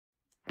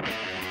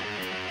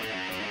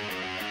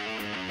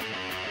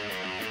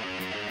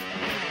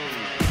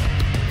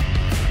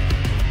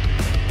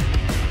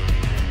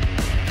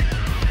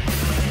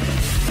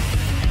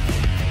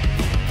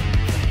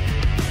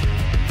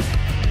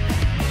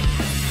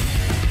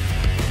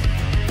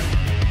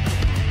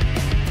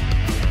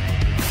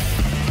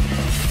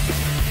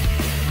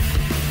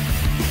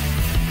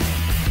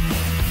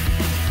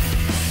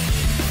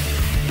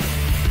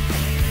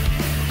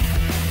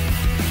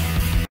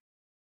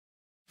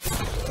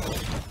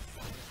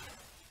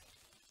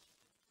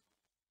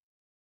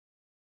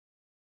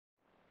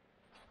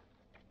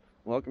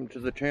Welcome to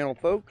the channel,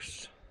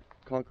 folks.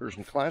 Clunkers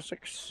and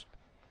Classics.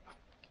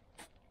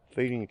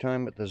 Feeding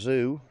time at the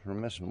zoo. We're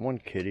missing one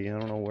kitty. I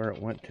don't know where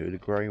it went to, the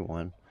gray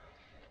one.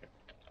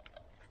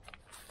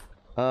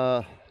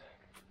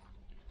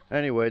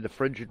 Anyway, the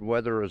frigid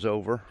weather is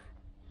over.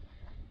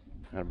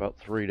 Had about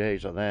 3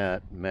 days of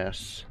that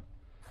mess.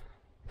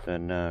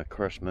 Then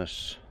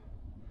Christmas.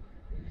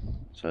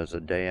 So it's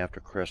the day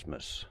after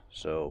Christmas.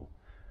 So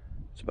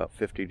it's about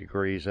 50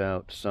 degrees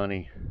out,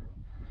 sunny.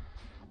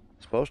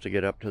 Supposed to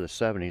get up to the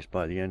 70s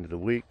by the end of the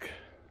week,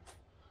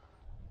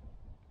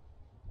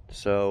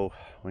 so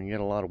we can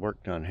get a lot of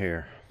work done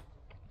here.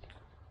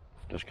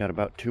 Just got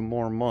about 2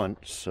 more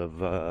months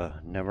of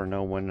never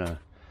know when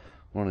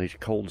one of these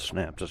cold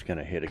snaps is going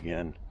to hit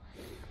again.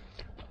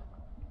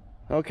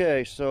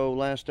 Okay, so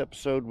last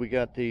episode we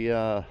got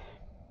the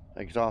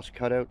exhaust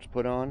cutouts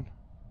put on.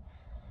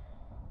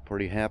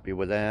 Pretty happy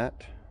with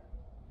that.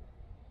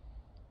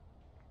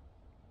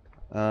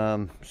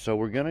 So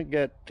we're gonna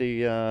get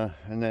the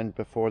and then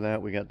before that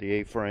we got the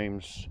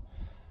A-frames.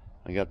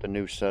 I got the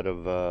new set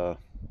of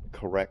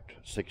correct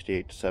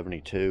 68 to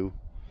 72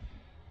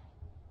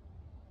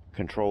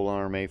 control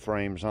arm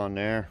A-frames on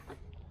there,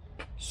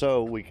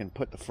 so we can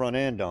put the front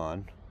end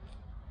on.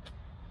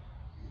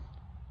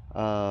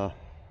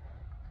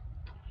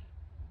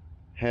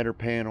 Header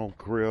panel,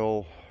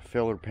 grill,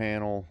 filler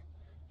panel,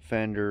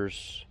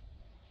 fenders,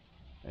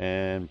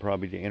 and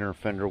probably the inner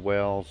fender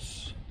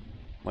wells.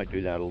 Might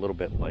do that a little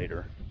bit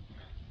later,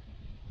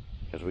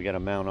 because we got to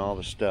mount all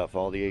the stuff,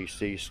 all the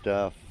AC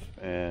stuff,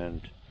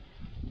 and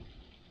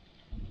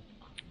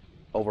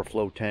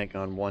overflow tank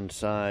on one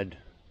side,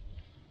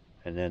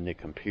 and then the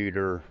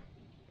computer,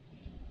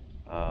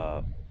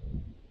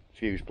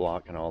 fuse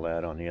block and all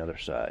that on the other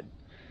side.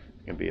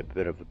 It's gonna be a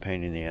bit of a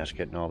pain in the ass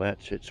getting all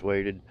that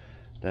situated.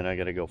 Then I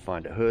got to go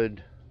find a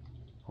hood.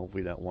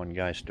 Hopefully that one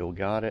guy still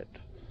got it.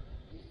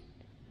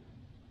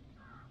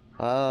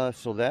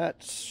 So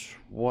that's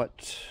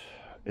what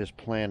is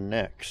planned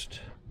next.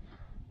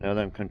 Now,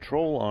 them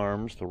control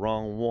arms, the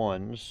wrong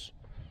ones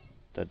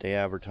that they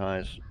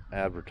advertise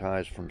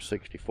from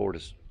 64 to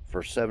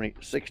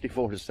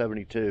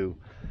 72,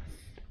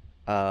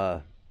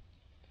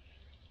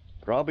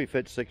 probably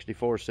fit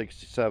 64,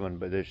 67,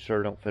 but they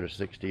sure don't fit a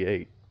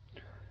 68.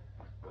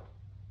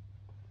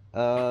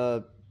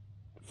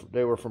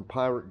 They were from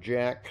Pirate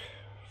Jack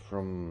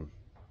from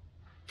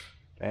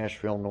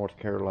Asheville, North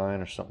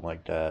Carolina, or something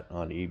like that,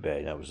 on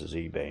eBay. That was his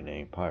eBay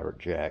name, Pirate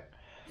Jack.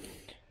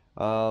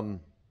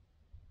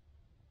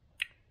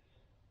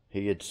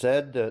 He had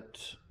said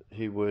that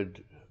he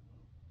would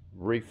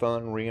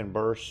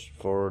reimburse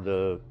for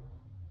the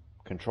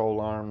control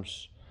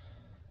arms.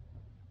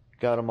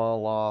 Got them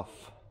all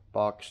off,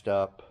 boxed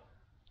up,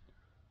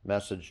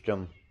 messaged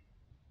him,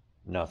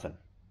 nothing.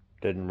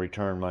 Didn't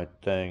return my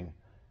thing.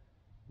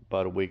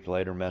 About a week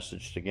later,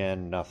 messaged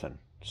again, nothing.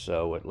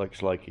 So it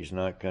looks like he's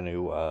not going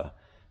to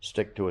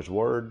stick to his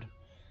word.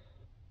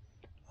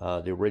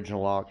 The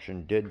original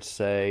auction did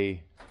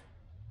say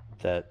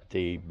that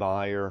the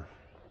buyer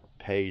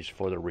pays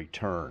for the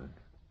return,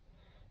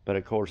 but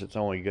of course it's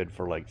only good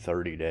for like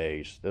 30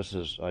 days. This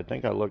is, I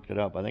think I looked it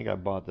up, I think I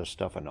bought this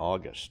stuff in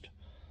August,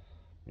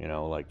 you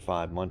know, like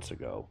 5 months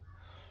ago,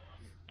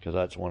 because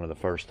that's one of the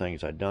first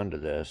things I'd done to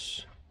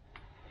this,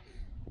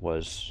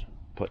 was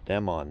put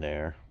them on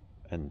there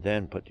and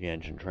then put the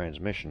engine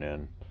transmission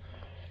in.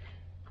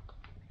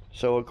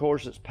 So of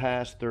course it's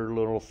past their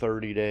little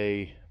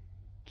 30-day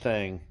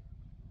thing,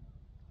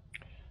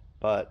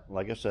 but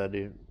like I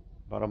said,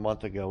 about a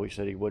month ago he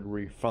said he would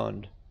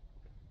refund,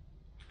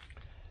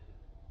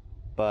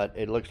 but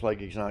it looks like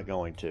he's not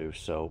going to,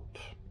 so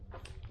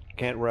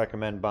can't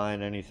recommend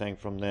buying anything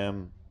from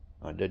them.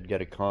 I did get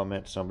a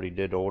comment, somebody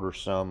did order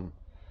some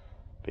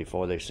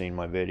before they seen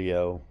my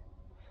video.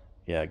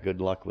 Yeah,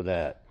 good luck with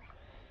that.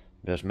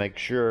 Just make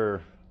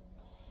sure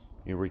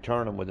you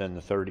return them within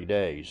the 30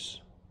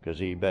 days, because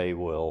eBay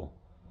will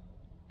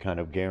kind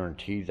of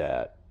guarantee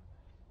that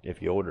if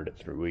you ordered it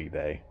through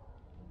eBay.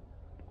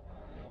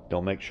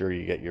 They'll make sure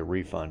you get your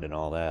refund and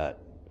all that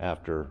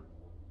after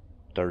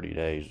 30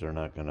 days. They're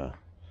not going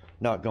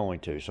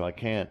to. So I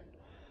can't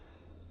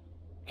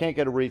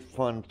get a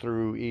refund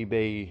through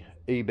eBay,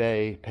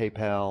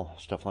 PayPal,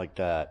 stuff like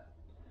that.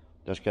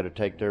 Just got to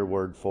take their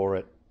word for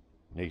it.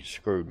 He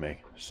screwed me.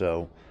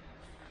 So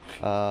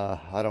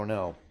I don't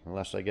know,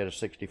 unless I get a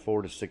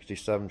 64 to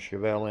 67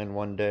 Chevelle in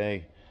one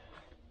day.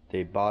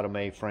 The bottom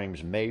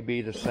A-frames may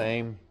be the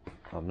same.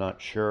 I'm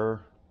not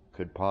sure.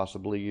 Could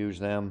possibly use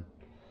them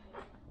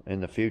in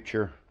the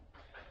future.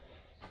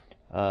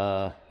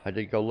 I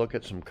did go look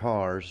at some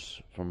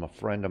cars from a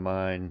friend of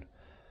mine.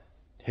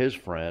 His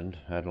friend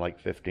had like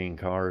 15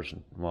 cars,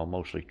 well,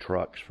 mostly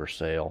trucks for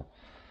sale.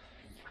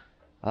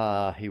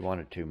 He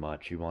wanted too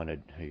much. He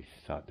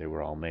thought they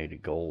were all made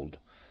of gold.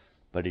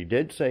 But he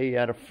did say he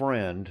had a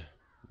friend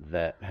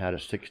that had a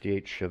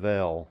 68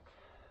 Chevelle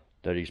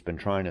that he's been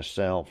trying to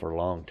sell for a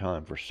long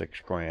time for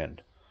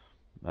 $6,000.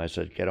 I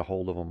said, get a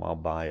hold of him, I'll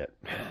buy it.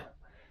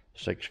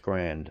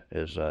 $6,000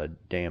 is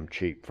damn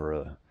cheap for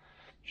a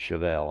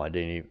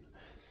Chevelle.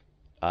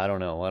 I don't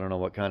know. I don't know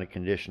what kind of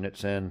condition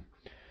it's in.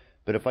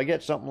 But if I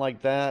get something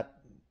like that,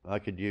 I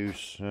could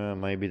use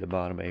maybe the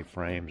bottom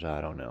A-frames. I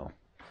don't know.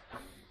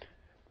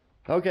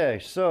 Okay,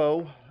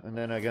 so, and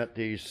then I got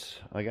these,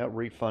 I got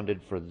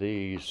refunded for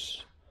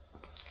these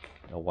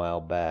a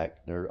while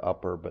back. They're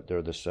upper, but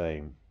they're the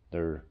same.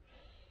 They're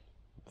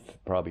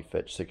probably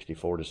fit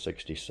 64 to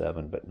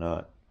 67, but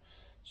not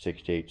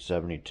 68,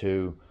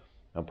 72.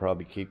 I'll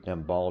probably keep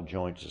them ball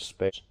joints as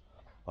space.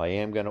 I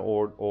am going to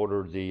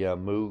order the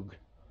Moog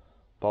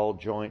ball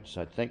joints.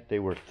 I think they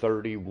were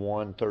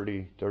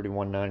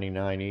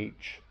 $31.99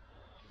 each.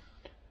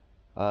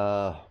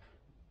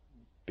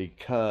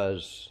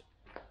 Because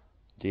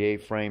the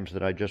A-frames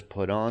that I just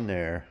put on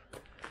there,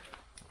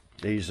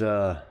 these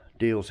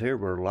deals here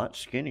were a lot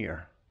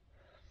skinnier.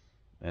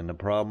 And the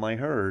problem I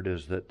heard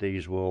is that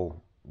these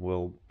will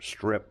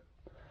strip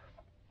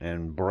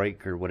and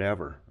break or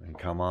whatever and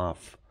come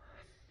off.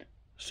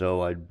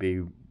 So I'd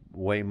be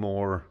way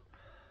more,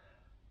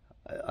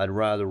 I'd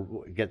rather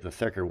get the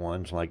thicker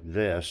ones like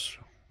this,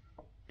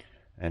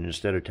 and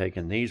instead of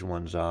taking these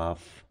ones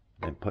off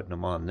and putting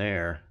them on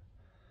there,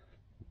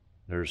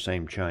 they're the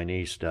same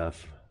Chinese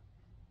stuff.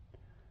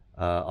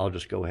 I'll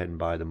just go ahead and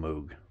buy the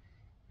Moog.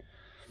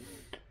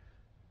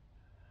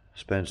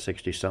 Spend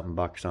 60 something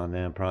bucks on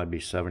them, probably be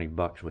 70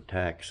 bucks with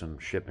tax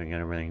and shipping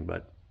and everything,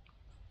 but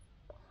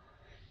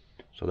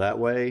so that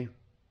way,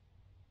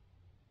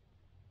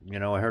 you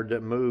know, I heard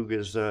that Moog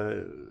is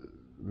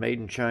made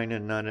in China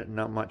and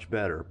not much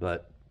better,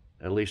 but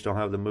at least I'll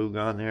have the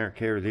Moog on there,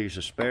 carry these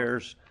as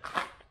spares,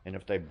 and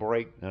if they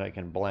break, then I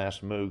can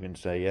blast Moog and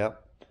say,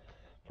 yep,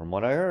 from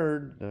what I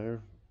heard,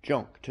 they're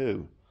junk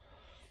too.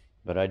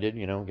 But I did,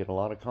 you know, get a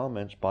lot of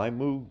comments, buy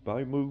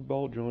Moog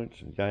ball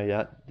joints. And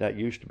that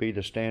used to be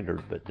the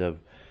standard, but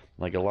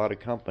like a lot of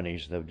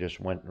companies, they've just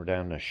went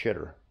down the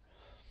shitter.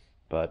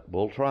 But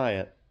we'll try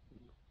it.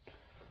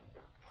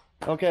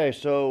 Okay,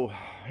 so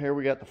here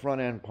we got the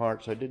front end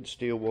parts. I did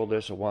steel wool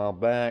this a while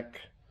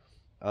back.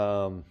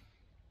 I'm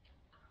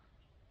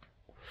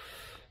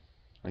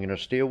going to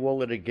steel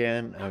wool it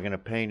again. I'm going to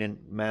paint and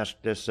mask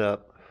this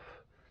up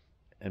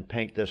and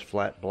paint this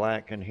flat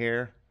black in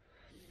here.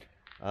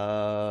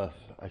 I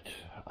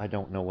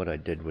don't know what I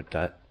did with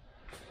that.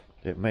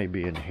 It may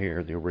be in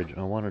here, the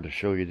original. I wanted to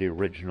show you the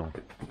original.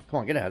 Come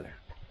on, get out of there.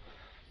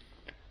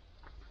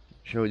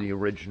 Show you the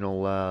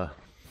original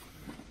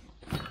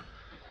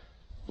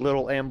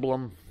little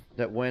emblem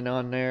that went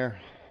on there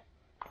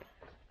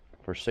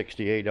for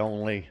 68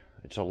 only.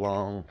 It's a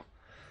long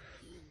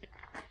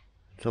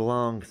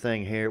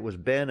thing here. It was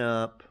bent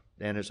up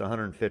and it's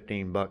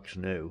 115 bucks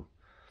new.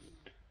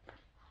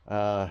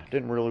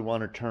 Didn't really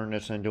want to turn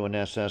this into an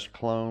SS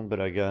clone,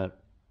 but I got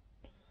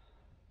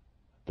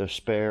the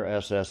spare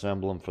SS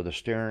emblem for the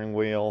steering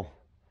wheel.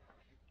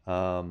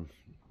 I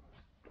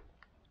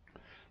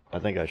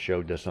think I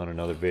showed this on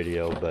another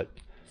video, but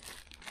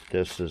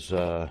this is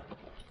I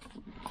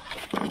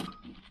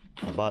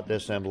bought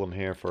this emblem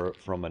here for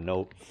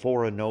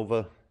a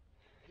Nova,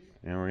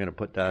 and we're gonna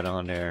put that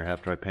on there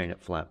after I paint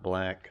it flat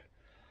black.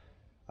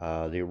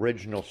 The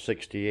original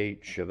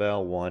 68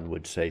 Chevelle one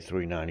would say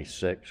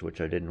 396, which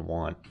I didn't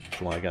want,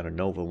 so I got a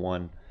Nova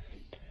one.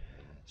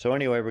 So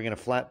anyway, we're going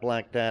to flat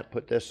black that,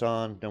 put this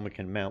on, then we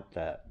can mount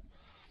that.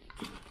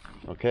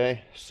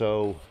 Okay,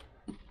 so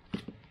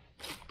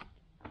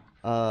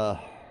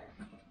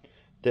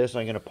this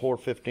I'm going to pour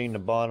 15 the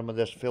bottom of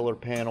this filler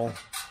panel.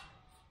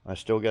 I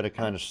still got to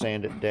kind of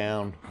sand it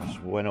down.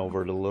 Just went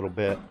over it a little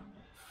bit.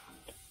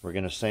 We're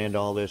going to sand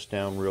all this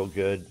down real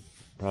good,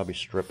 probably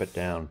strip it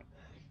down.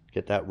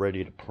 Get that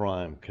ready to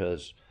prime,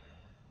 because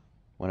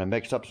when I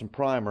mix up some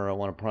primer, I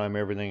want to prime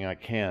everything I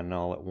can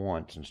all at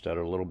once, instead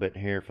of a little bit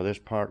here for this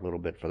part, a little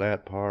bit for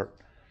that part.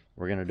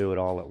 We're going to do it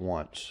all at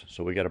once.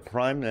 So we got to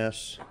prime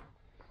this.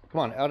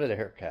 Come on, out of the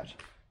hair, cat.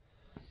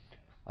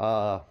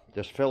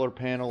 This filler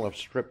panel, I've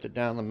stripped it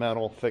down the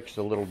metal, fixed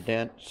the little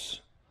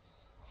dents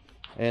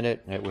in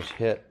it. It was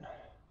hit.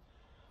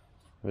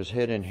 It was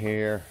hit in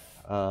here.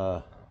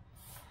 A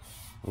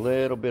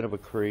little bit of a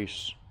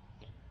crease.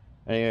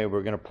 Anyway,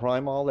 we're going to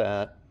prime all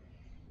that,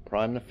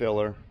 prime the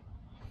filler,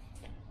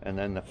 and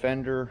then the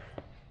fender.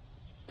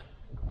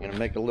 I'm going to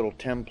make a little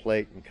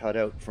template and cut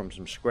out from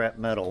some scrap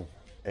metal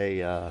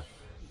a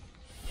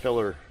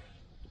filler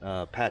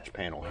patch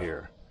panel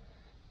here,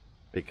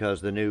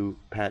 because the new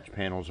patch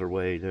panels are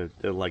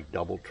they're like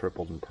double,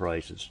 tripled in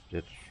price.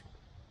 It's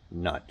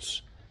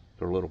nuts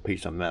for a little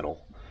piece of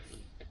metal.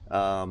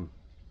 So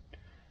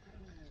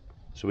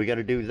we got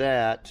to do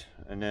that,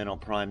 and then I'll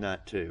prime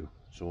that too.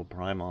 So we'll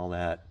prime all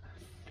that.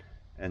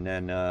 And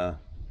then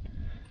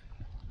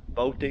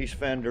both these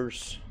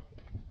fenders,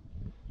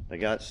 they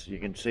got, you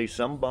can see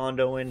some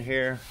Bondo in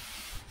here.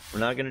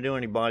 We're not going to do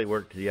any body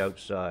work to the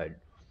outside.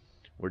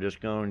 We're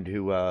just going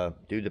to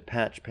do the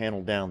patch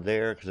panel down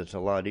there, because it's a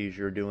lot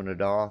easier doing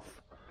it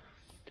off.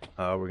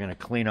 We're going to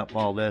clean up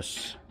all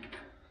this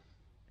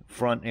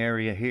front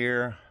area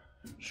here,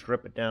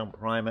 strip it down,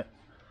 prime it.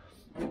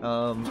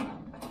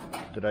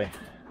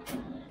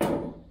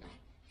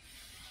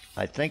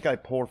 I think I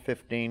pour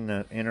 15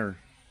 the inner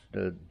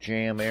the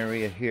jam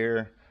area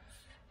here,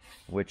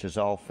 which is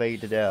all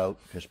faded out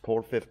because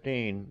Pour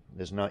 15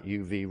 is not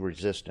UV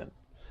resistant.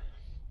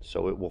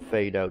 So it will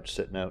fade out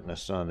sitting out in the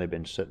sun. They've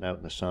been sitting out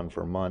in the sun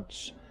for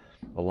months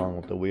along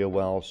with the wheel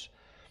wells.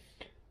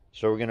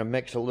 So we're going to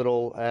mix a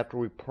little, after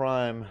we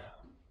prime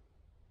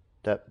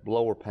that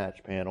lower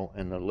patch panel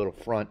and the little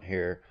front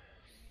here,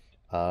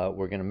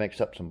 we're going to mix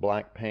up some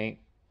black paint.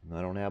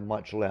 I don't have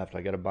much left.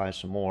 I got to buy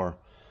some more.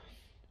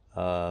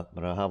 But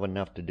I'll have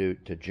enough to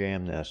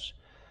jam this.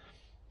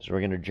 So we're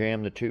going to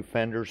jam the two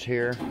fenders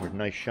here with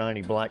nice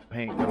shiny black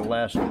paint that'll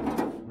last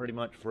pretty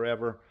much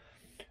forever.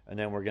 And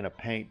then we're going to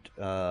paint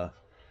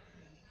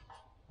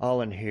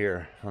all in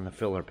here on the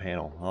filler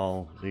panel,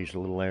 all these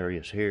little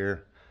areas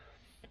here.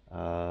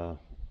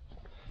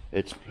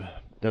 It's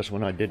this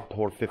one I did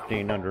Pour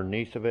 15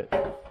 underneath of it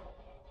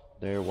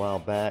there a while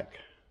back.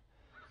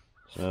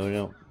 So you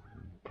know,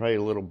 probably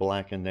a little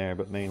black in there,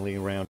 but mainly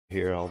around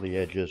here, all the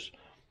edges.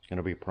 Going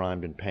to be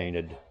primed and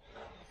painted.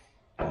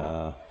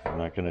 I'm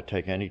not going to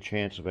take any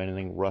chance of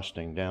anything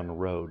rusting down the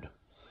road.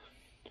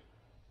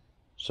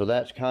 So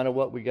that's kind of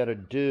what we got to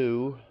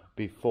do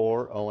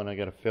before. Oh, and I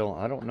got to fill.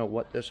 I don't know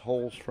what this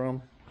hole's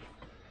from.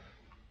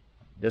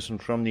 This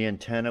one's from the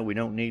antenna. We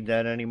don't need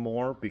that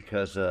anymore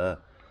because the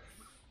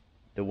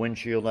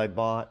windshield I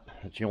bought,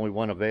 it's the only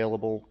one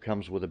available,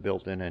 comes with a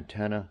built-in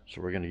antenna.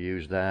 So we're going to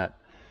use that.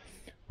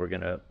 We're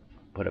going to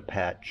put a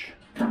patch,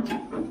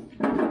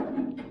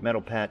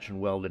 metal patch, and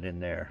weld it in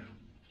there.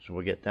 So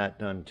we'll get that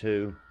done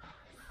too.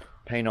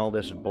 Paint all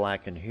this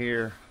black in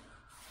here,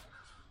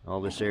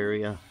 all this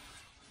area.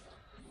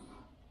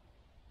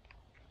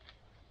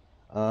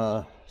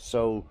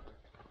 So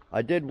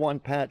I did one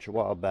patch a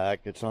while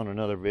back. It's on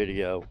another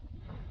video.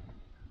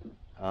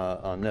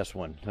 On this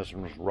one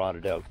was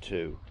rotted out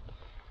too.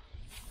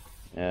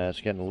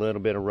 It's getting a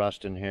little bit of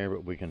rust in here,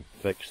 but we can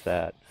fix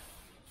that.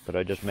 But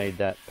I just made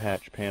that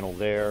patch panel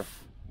there.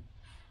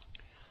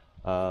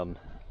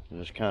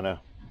 Just kind of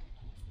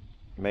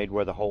made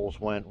where the holes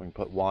went. We can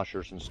put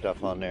washers and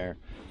stuff on there.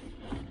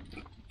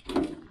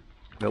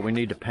 But we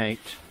need to paint.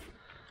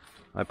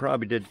 I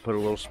probably did put a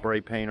little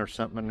spray paint or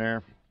something in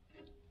there.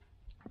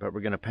 But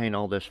we're going to paint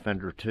all this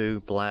fender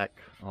too, black,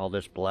 all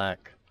this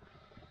black.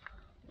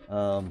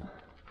 But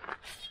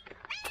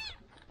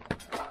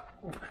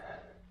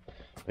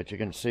you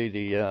can see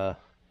the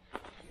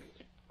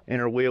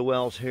inner wheel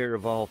wells here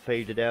have all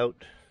faded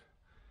out.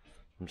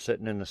 I'm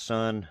sitting in the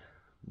sun.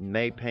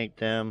 May paint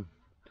them.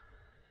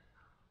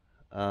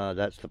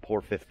 That's the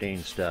Pour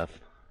 15 stuff.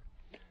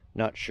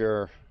 Not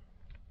sure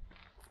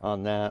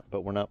on that,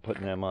 but we're not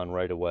putting them on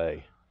right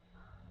away.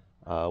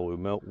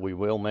 We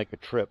will make a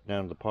trip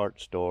down to the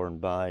parts store and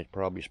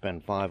probably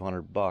spend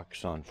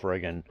 $500 on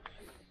friggin'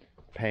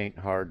 paint,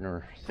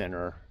 hardener,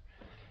 thinner,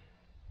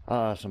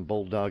 some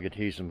bulldog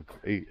adhesive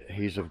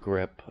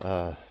grip,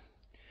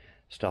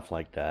 stuff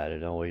like that.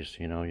 It always,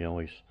 you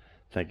always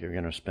think you're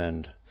gonna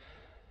spend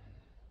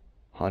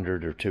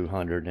 100 or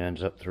 200 and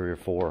ends up 3 or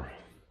 4.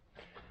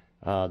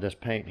 This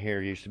paint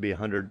here used to be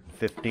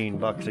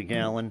 $115 a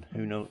gallon.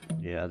 Who knows?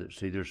 Yeah,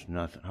 see, there's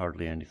nothing,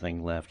 hardly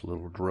anything left. A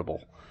little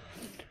dribble.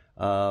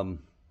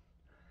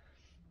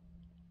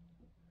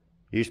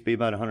 Used to be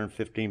about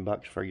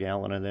 $115 for a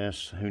gallon of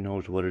this. Who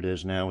knows what it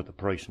is now with the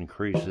price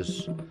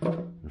increases,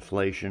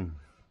 inflation.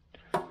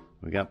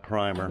 We got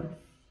primer.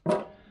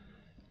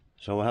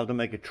 So we'll have to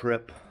make a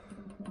trip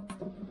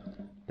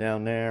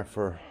down there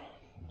for,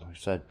 like I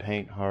said,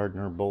 paint,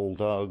 hardener,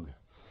 bulldog,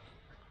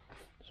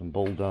 some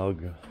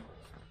bulldog.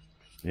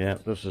 Yeah,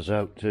 this is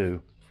out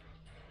too.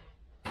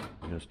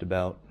 Just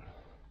about.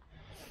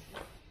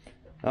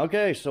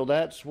 Okay, so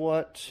that's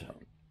what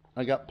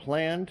I got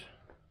planned.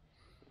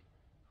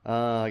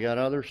 I got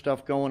other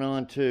stuff going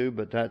on too,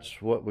 but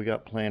that's what we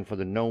got planned for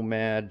the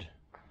Nomad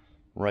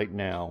right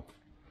now.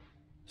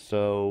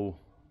 So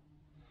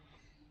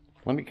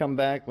let me come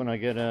back when I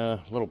get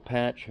a little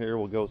patch here.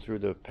 We'll go through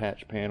the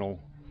patch panel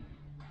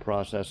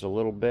process a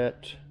little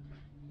bit.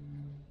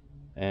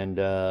 And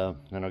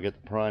then I'll get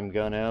the prime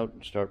gun out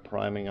and start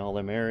priming all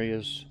them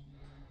areas.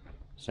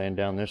 Sand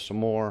down this some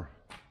more.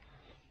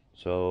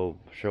 So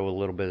show a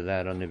little bit of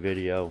that on the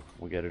video.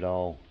 We'll get it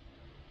all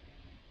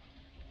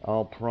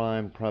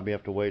primed. Probably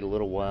have to wait a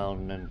little while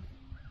and then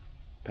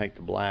paint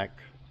the black.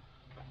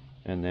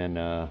 And then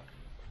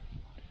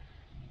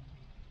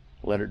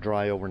let it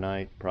dry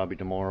overnight. Probably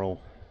tomorrow.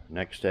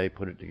 Next day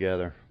put it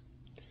together.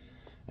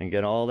 And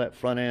get all that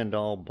front end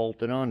all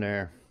bolted on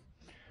there.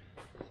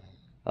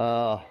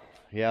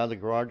 Yeah, the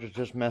garage is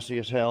just messy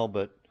as hell,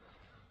 but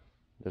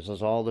this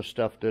is all the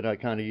stuff that I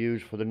kind of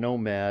use for the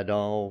Nomad,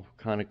 all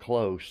kind of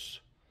close.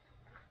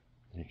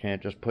 You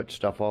can't just put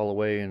stuff all the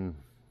way and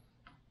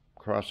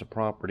across the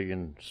property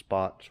in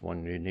spots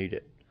when you need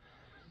it.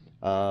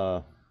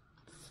 So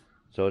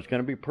it's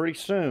going to be pretty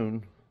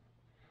soon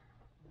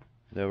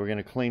that we're going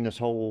to clean this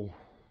whole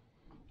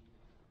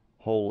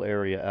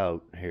area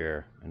out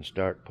here and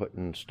start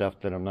putting stuff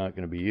that I'm not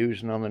going to be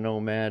using on the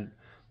Nomad.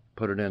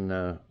 Put it in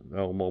the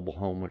old mobile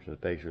home, which is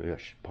basically a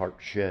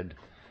parked shed.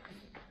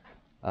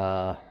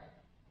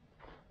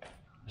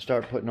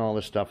 start putting all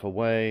this stuff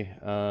away.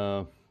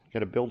 Got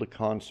to build a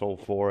console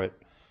for it.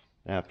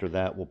 After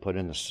that, we'll put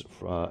in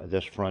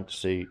this front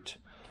seat.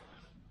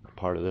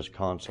 Part of this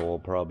console we'll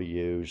probably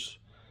use.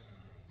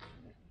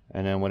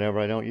 And then whatever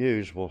I don't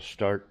use, we'll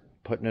start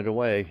putting it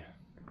away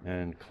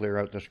and clear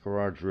out this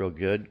garage real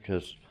good,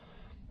 because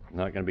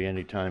not going to be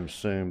anytime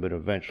soon, but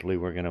eventually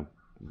we're going to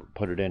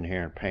put it in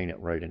here and paint it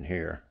right in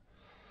here.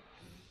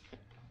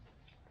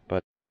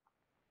 But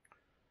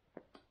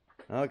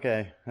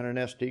okay, and an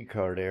SD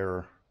card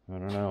error. I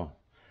don't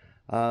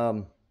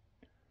know.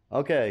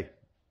 Okay,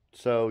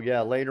 so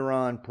yeah, later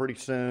on, pretty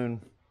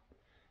soon,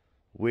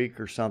 week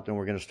or something,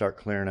 we're going to start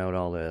clearing out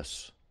all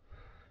this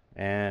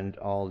and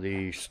all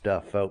the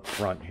stuff out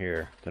front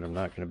here that I'm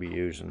not going to be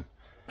using.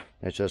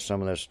 It's just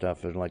some of this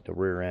stuff is like the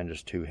rear end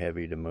is too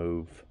heavy to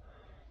move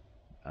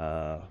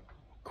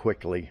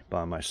quickly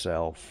by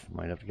myself.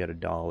 Might have to get a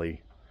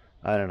dolly.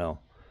 I don't know.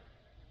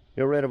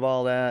 Get rid of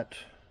all that.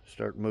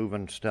 Start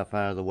moving stuff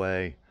out of the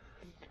way.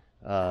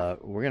 We're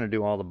going to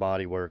do all the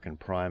body work and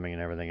priming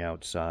and everything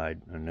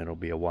outside, and it'll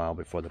be a while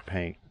before the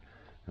paint.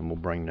 And we'll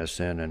bring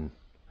this in and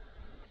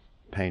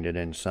paint it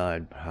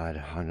inside. I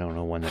don't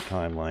know when the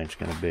timeline's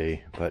going to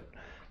be, but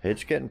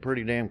it's getting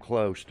pretty damn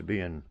close to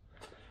being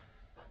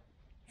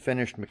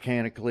finished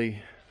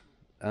mechanically.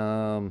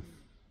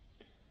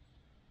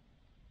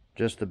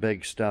 Just the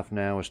big stuff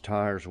now is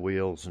tires,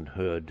 wheels, and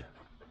hood.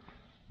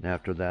 And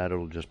after that,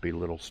 it'll just be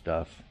little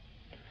stuff.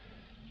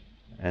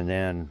 And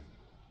then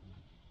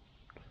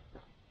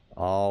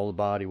all the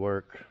body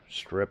work,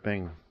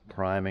 stripping,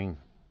 priming,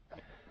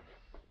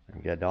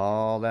 and get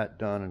all that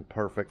done and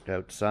perfect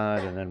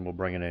outside, and then we'll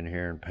bring it in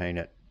here and paint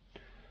it.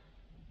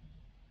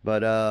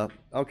 But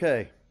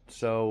okay,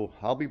 so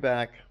I'll be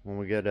back when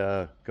we get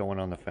going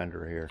on the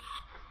fender here.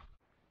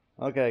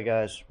 Okay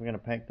guys, we're gonna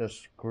paint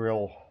this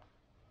grill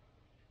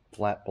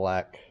flat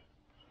black.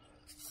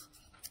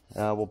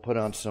 We'll put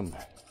on some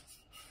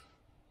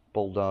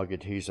Bulldog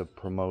adhesive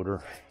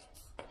promoter.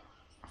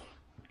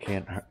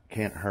 Can't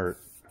hurt.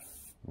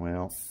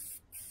 Well,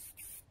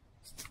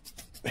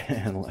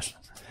 unless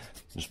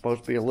there's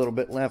supposed to be a little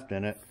bit left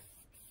in it.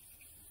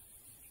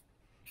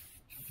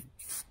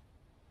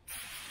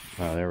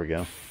 Oh, there we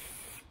go.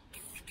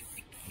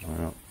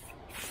 Well,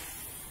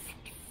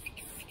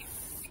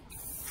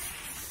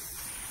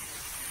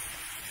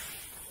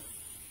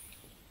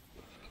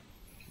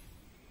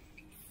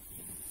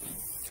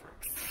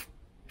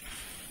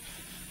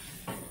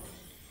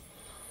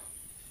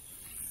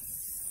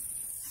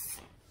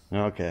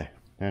 okay,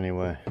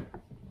 anyway.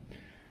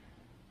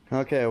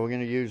 Okay, we're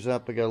going to use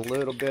up, I got a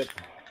little bit,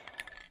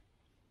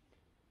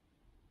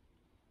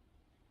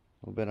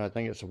 I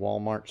think it's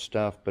Walmart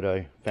stuff, but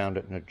I found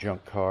it in a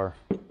junk car.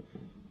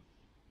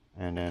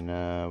 And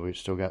then we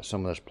still got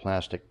some of this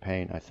plastic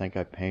paint. I think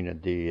I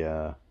painted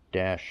the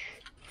dash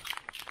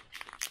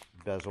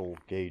bezel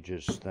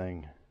gauges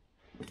thing.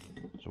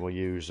 So we'll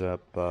use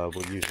up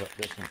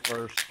this one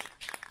first.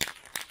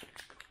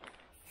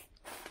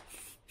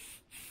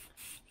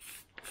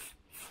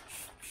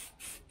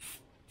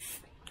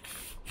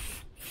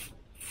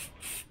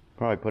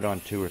 Probably put on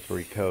 2 or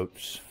 3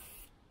 coats.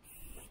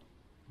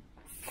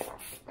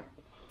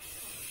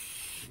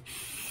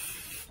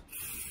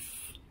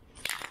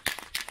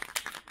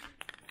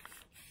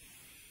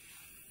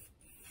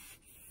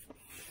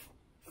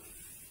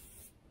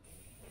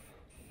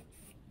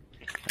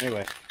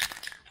 Anyway,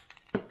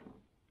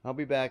 I'll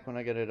be back when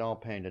I get it all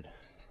painted.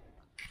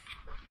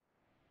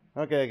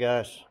 Okay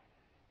guys,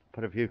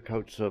 put a few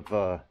coats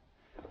of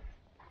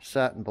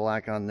satin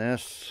black on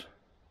this.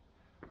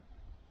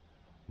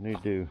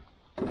 Need to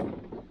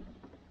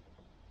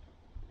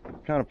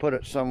kind of put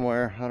it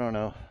somewhere, I don't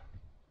know.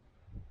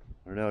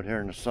 Put it out here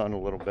in the sun a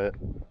little bit.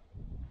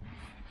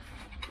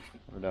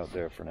 Put it out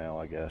there for now,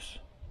 I guess.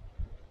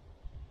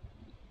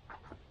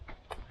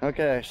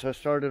 Okay, so I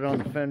started on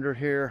the fender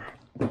here.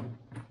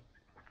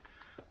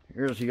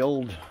 Here's the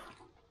old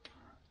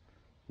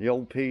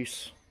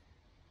piece.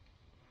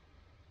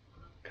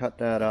 Cut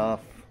that off,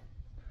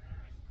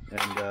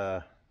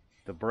 and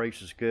the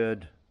brace is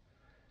good.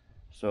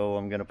 So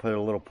I'm gonna put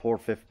a little pour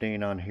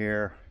 15 on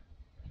here.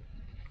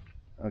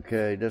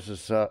 Okay, this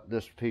is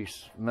this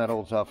piece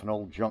metal's off an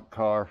old junk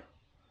car.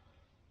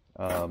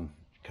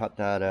 Cut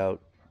that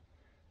out,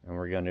 and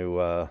we're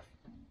gonna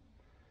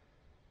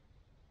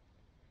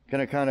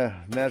kind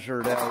of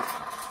measure it out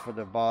for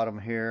the bottom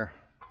here.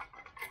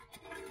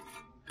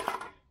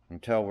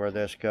 And tell where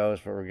this goes,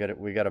 but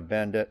we got to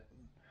bend it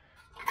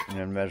and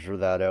then measure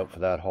that out for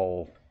that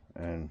hole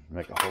and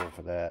make a hole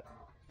for that.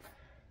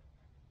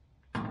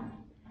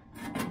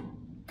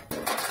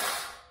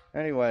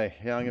 Anyway,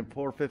 yeah, I'm gonna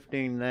pour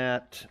 15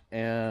 that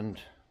and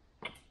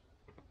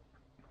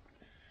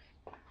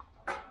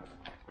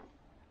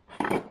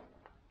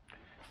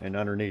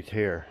underneath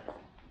here,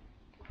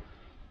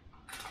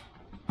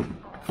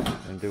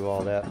 and do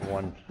all that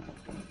in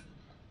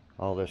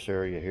all this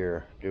area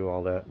here. Do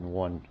all that in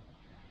one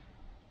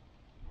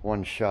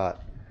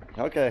shot.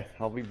 Okay,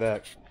 I'll be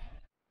back.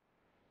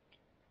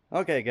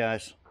 Okay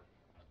guys,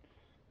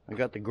 I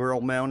got the grill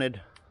mounted.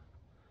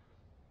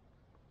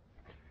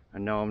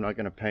 And no, I'm not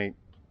going to paint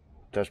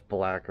this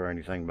black or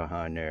anything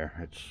behind there.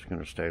 It's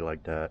going to stay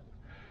like that.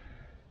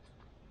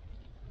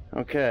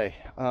 Okay.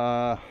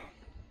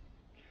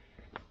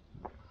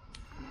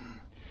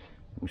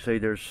 You see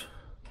there's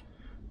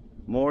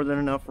more than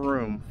enough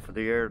room for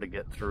the air to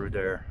get through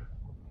there.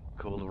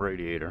 Cool the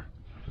radiator.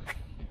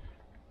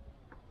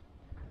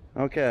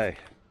 Okay.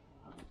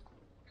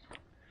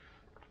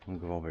 I'll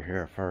go over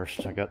here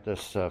first. I got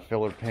this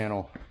filler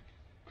panel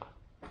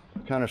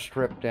kind of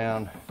stripped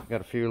down.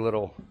 Got a few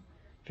little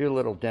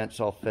dents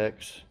I'll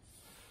fix.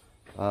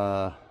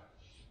 Right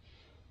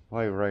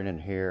in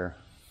here,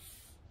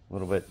 a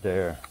little bit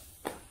there.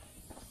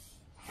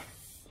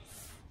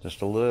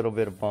 Just a little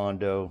bit of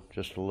Bondo,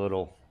 just a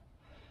little,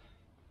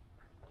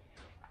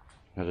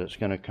 because it's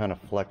going to kind of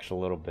flex a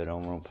little bit. I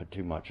don't want to put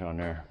too much on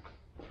there.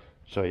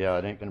 So yeah,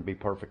 it ain't going to be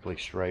perfectly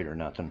straight or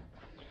nothing.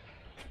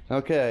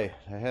 Okay,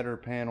 the header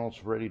panel's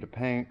ready to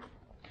paint.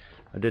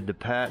 I did the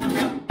patch.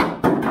 I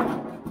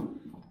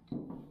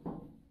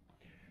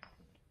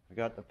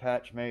got the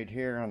patch made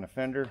here on the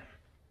fender.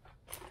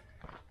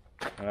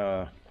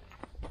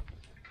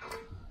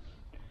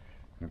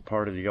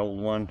 Part of the old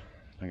one,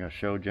 I think I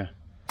showed you.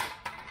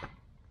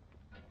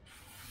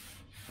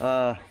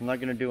 I'm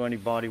not going to do any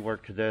body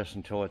work to this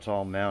until it's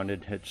all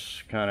mounted.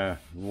 It's kind of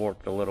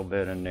warped a little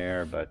bit in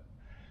there, but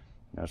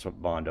that's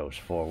what Bondo's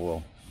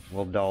for.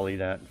 We'll dolly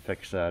that and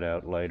fix that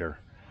out later.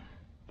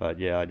 But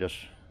yeah, I just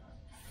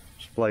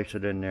splice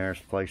it in there,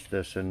 splice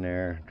this in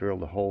there, drill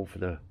the hole for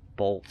the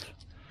bolt.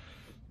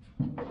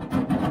 And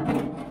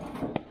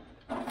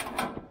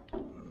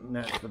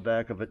that's the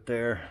back of it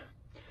there.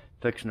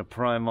 Fixing to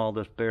prime all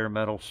this bare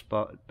metal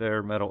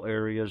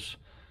areas,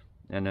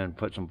 and then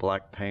put some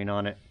black paint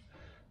on it.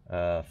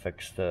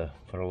 Put a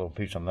little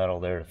piece of metal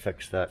there to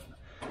fix that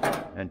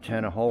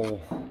antenna hole.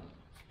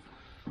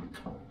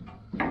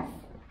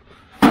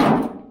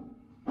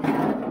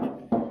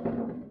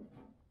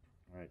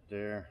 Right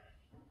there.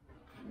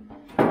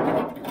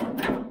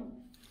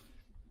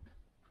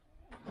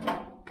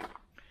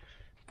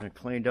 I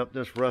cleaned up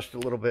this rust a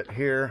little bit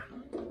here.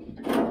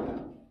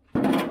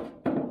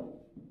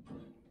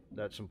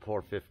 That's some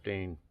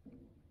 415.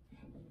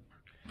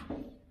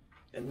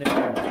 And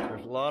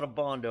there's a lot of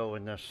Bondo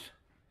in this,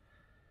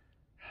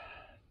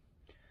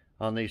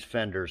 on these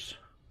fenders.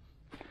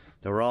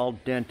 They're all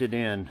dented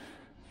in.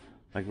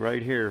 Like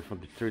right here,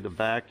 through the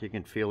back, you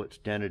can feel it's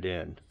dented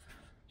in.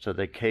 So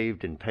they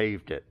caved and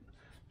paved it.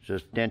 It's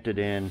just dented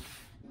in.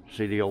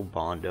 See the old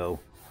Bondo.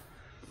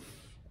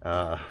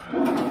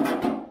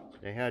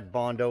 They had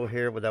Bondo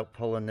here without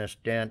pulling this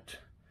dent.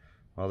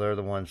 Well, they're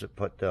the ones that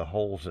put the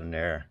holes in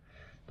there.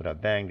 But I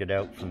banged it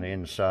out from the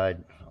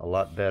inside a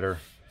lot better.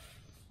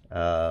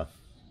 I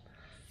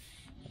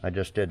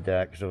just did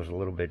that because it was a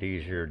little bit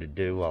easier to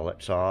do while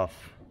it's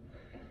off.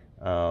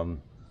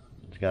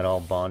 It's got all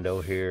Bondo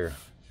here.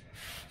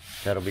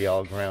 That'll be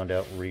all ground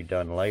out and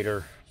redone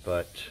later.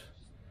 But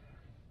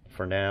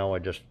for now, we're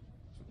just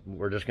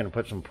going to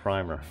put some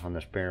primer on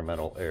this bare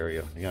metal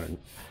area.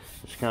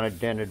 It's kind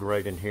of dented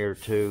right in here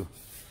too.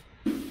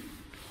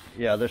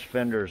 Yeah, this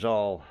fender is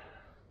all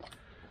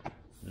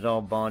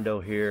Bondo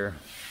here.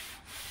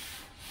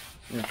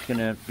 It's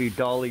gonna be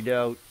dollied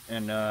out,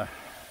 and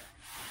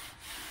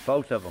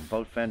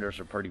both fenders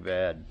are pretty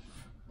bad.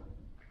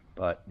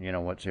 But you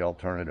know, what's the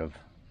alternative?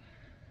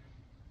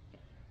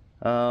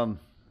 Okay,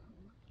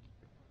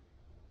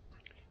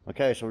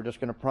 so we're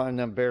just gonna prime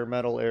them bare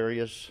metal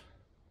areas.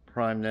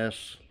 Prime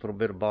this, a little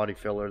bit of body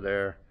filler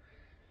there.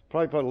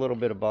 Probably put a little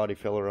bit of body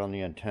filler on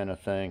the antenna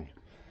thing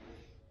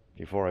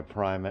before I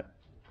prime it.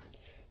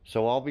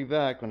 So I'll be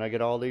back when I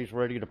get all these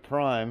ready to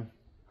prime.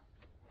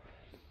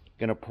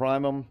 Gonna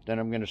prime them, then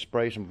I'm gonna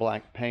spray some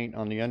black paint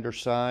on the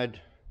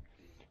underside.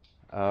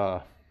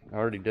 I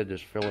already did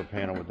this filler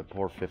panel with the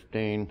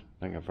 415. I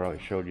think I probably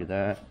showed you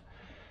that.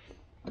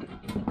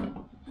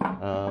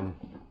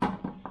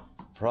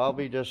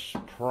 Probably just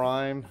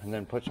prime and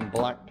then put some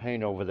black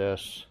paint over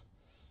this.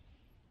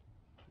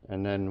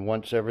 And then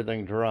once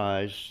everything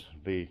dries,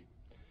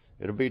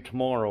 it'll be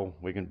tomorrow,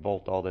 we can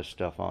bolt all this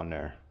stuff on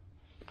there.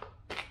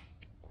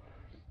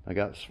 I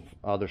got some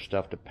other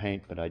stuff to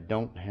paint, but I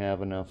don't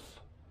have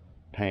enough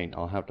paint.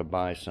 I'll have to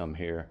buy some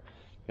here.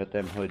 Got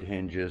them hood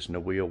hinges and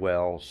the wheel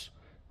wells.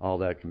 All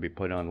that can be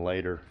put on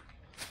later.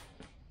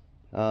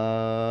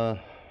 Yeah,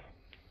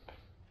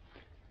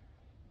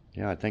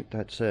 I think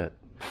that's it.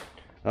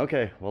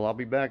 Okay, well, I'll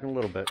be back in a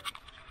little bit.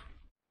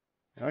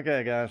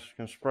 Okay, guys,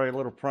 gonna spray a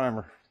little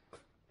primer.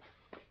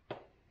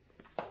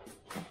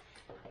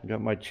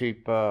 Got my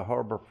cheap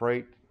Harbor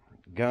Freight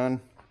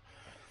gun.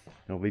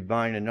 I'll be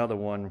buying another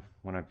one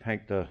when I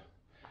paint the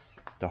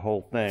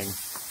whole thing.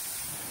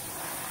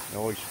 I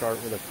always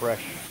start with a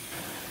fresh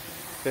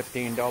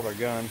 $15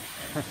 gun.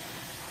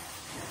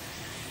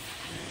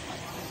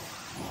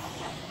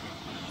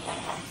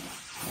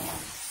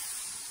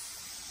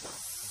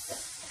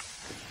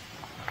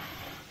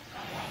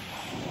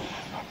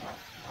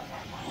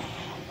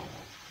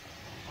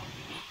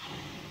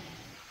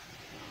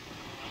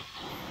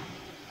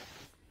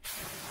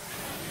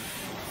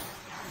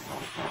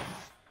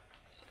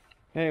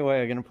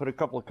 Anyway, I'm gonna put a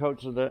couple of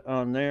coats of that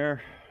on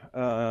there.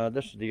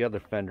 This is the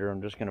other fender.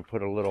 I'm just gonna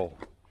put a little.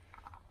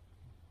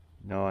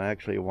 No, I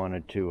actually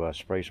wanted to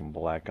spray some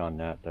black on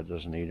that. That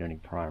doesn't need any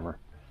primer.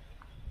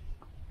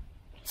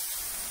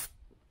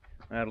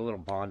 I had a little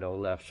Bondo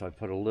left, so I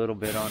put a little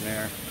bit on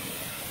there.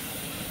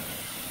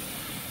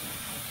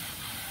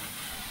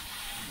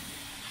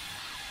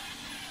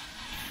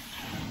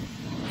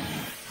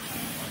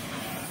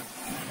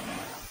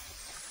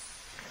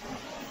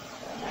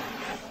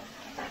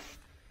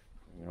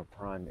 I'm gonna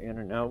prime in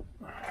and out.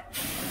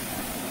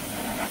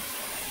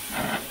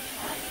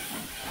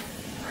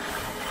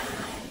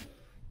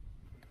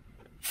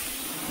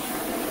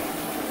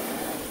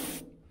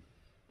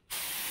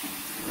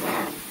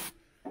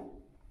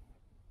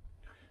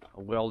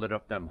 I welded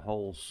up them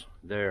holes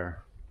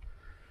there.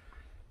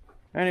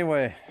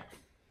 Anyway,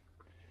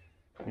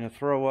 I'm gonna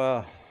throw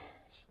a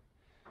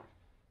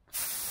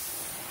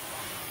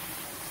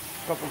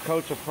couple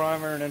coats of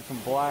primer and then some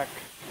black.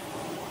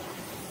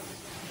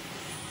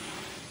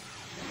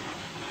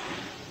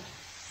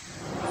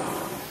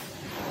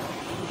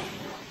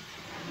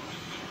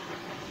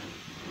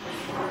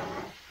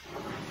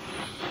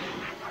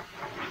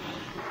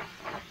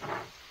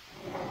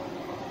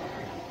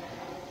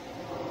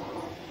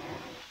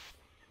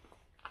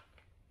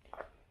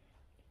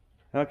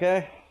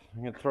 Okay,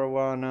 I'm gonna throw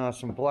on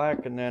some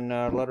black and then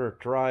let her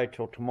dry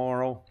till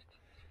tomorrow.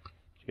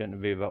 It's getting to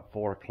be about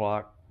 4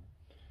 o'clock.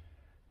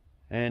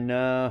 And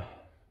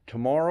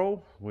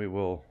tomorrow we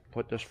will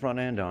put this front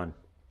end on.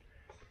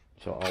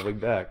 So I'll be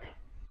back.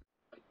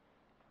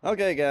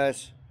 Okay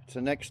guys, it's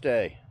the next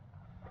day.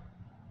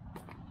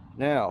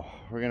 Now,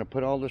 we're gonna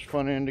put all this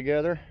front end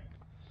together.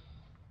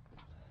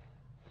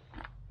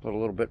 Put a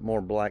little bit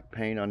more black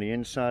paint on the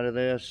inside of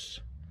this.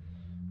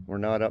 We're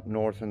not up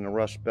north in the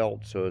Rust Belt,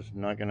 so it's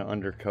not going to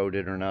undercoat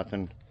it or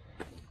nothing.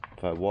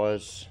 If I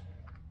was,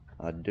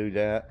 I'd do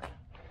that.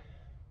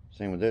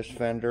 Same with this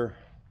fender.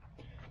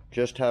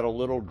 Just had a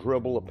little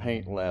dribble of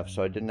paint left,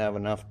 so I didn't have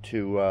enough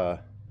to...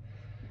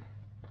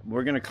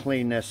 we're going to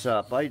clean this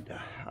up. I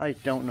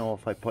don't know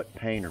if I put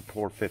paint or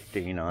pour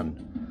 15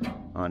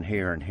 on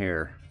here and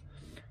here.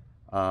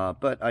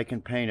 But I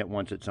can paint it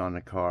once it's on the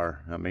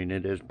car. I mean,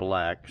 it is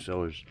black,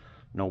 so there's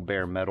no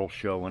bare metal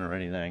showing or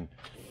anything.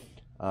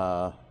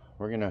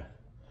 We're gonna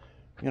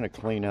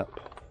clean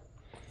up.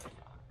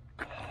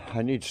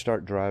 I need to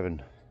start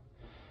driving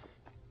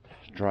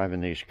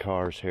these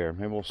cars here.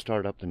 Maybe we'll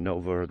start up the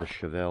Nova or the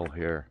Chevelle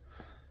here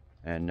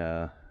and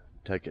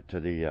take it to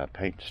the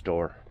paint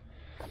store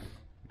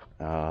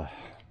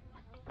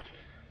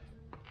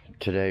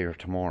today or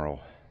tomorrow.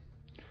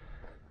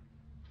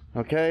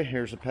 Okay,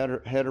 here's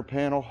the header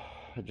panel.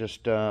 I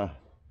just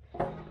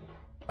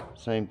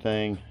same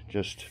thing,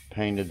 just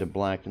painted the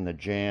black in the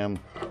jam.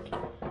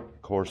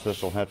 Of course,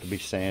 this will have to be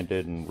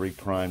sanded and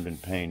reprimed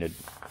and painted,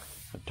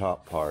 the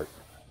top part.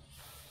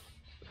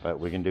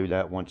 But we can do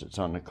that once it's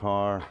on the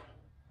car.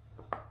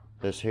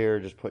 This here,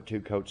 just put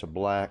 2 coats of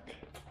black.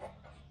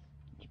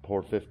 Just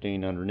pour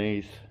 15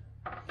 underneath.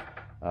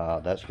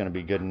 That's going to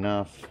be good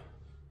enough.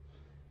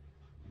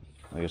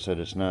 Like I said,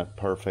 it's not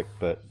perfect,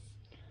 but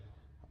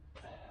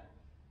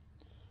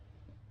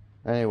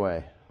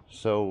anyway,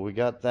 so we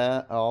got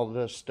that, all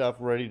this stuff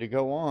ready to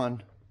go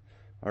on.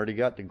 Already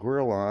got the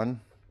grill on.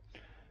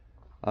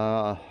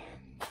 I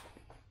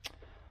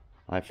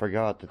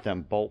forgot that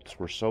them bolts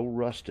were so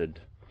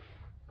rusted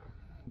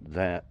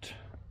that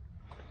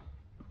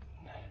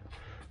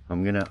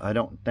I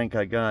don't think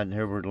I got,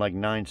 here were like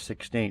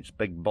 9/16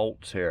 big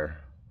bolts here.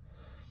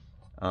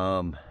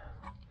 I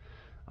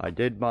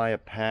did buy a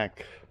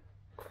pack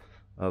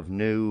of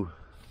new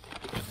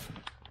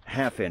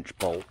 1/2-inch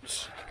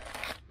bolts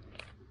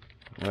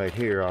right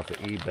here off of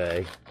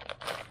eBay.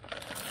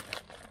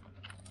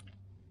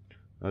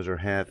 Those are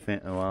 1/2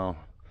 inch, well,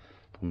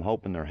 I'm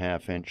hoping they're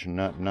 1/2 inch and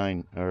not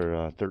 9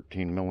 or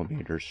 13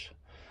 millimeters.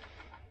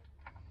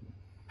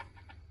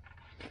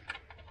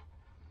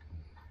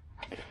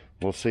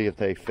 We'll see if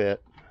they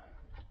fit.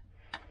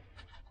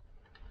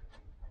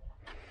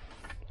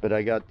 But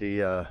I got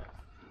the,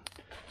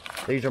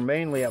 these are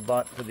mainly I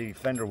bought for the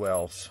fender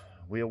wells,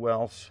 wheel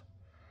wells.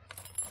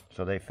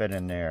 So they fit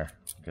in there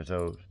because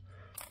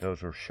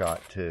those were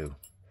shot too.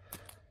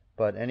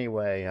 But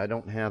anyway, I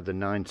don't have the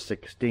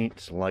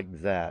 9/16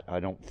 like that,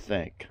 I don't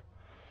think.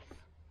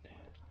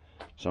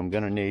 So I'm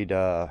gonna need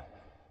 4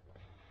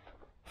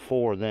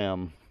 of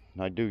them.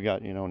 I do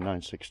got, you know,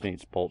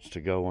 9/16 bolts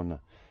to go on the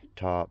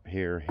top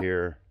here,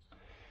 here,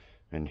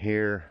 and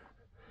here.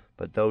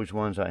 But those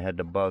ones I had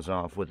to buzz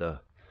off with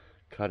a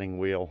cutting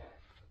wheel.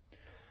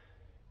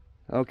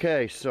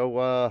 Okay,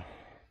 so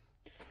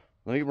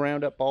let me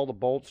round up all the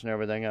bolts and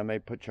everything. I may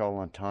put y'all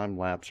on time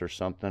lapse or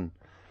something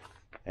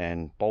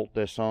and bolt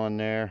this on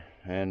there,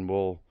 and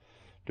we'll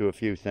do a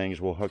few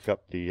things. We'll hook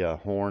up the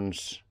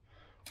horns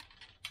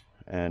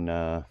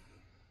and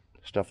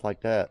stuff like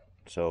that.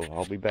 So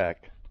I'll be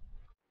back.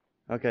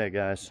 Okay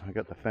guys, I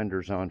got the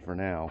fenders on for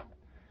now.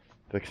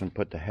 Fixing to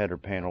put the header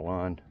panel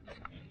on.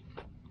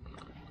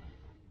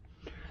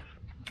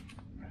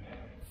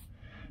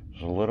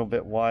 It's a little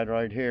bit wide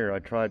right here. I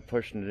tried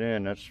pushing it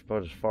in. That's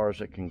about as far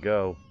as it can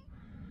go.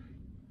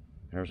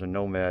 There's a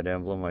Nomad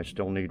emblem. I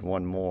still need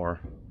one more.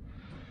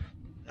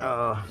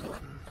 I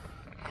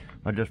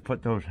just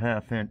put those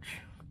 1/2-inch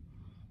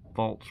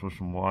bolts with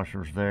some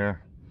washers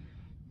there.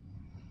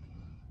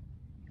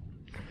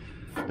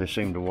 They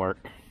seem to work.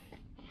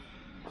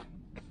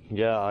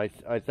 Yeah, I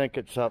think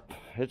it's up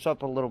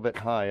a little bit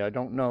high. I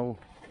don't know.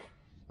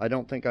 I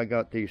don't think I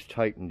got these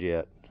tightened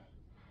yet.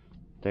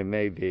 They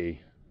may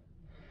be.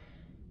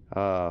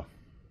 It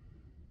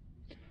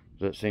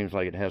seems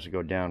like it has to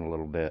go down a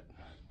little bit,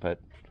 but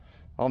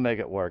I'll make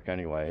it work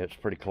anyway. It's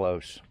pretty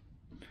close.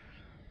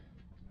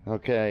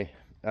 Okay,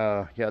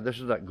 yeah, this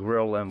is that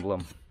grill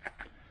emblem.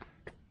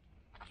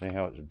 See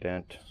how it's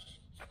bent?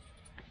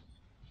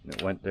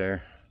 It went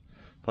there.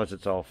 Plus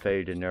it's all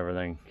faded and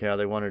everything. Yeah,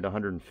 they wanted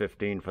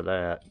 115 for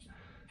that.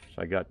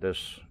 So I got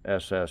this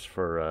SS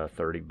for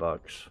 30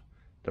 bucks.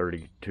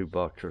 32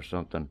 bucks or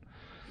something.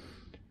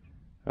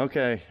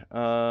 Okay,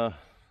 yeah,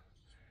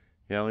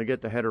 let me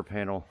get the header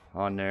panel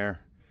on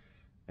there,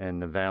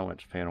 and the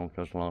valance panel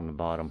goes along the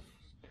bottom,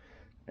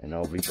 and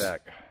I'll be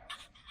back.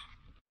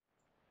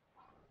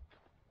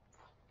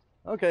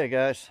 Okay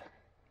guys,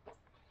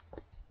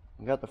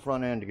 I got the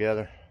front end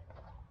together.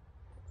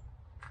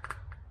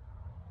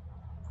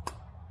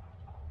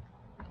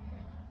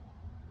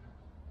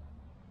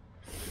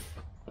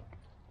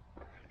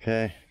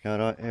 Okay, got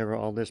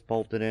all this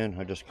bolted in.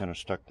 I just kind of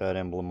stuck that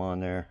emblem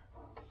on there.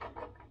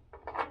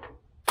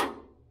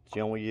 It's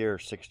the only year,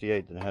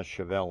 68, that has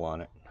Chevelle on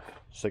it.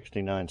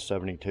 69,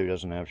 72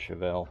 doesn't have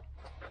Chevelle.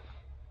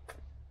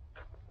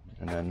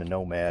 And then the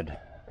Nomad,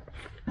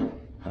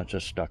 that's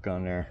just stuck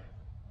on there,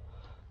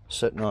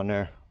 sitting on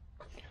there.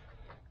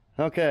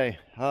 Okay,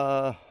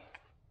 yeah,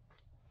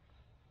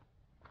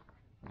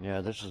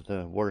 this is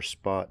the worst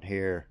spot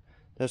here.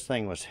 This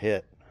thing was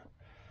hit.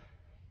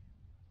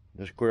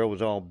 This grill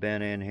was all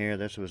bent in here.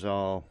 This was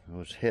all, it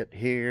was hit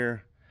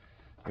here.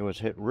 It was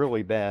hit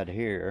really bad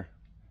here,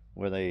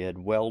 where they had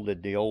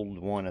welded the old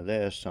one of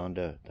this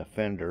onto the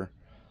fender.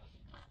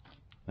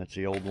 That's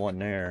the old one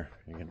there.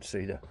 You can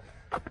see the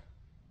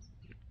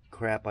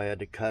crap I had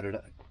to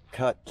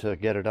cut to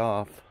get it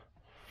off.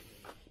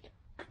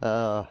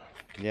 Yeah,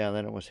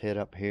 then it was hit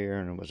up here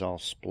and it was all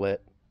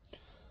split.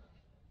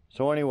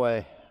 So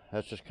anyway,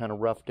 that's just kind of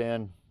roughed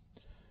in.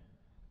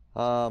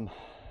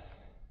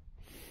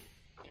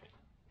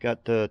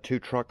 Got the 2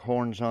 truck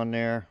horns on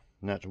there,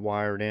 and that's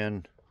wired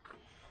in.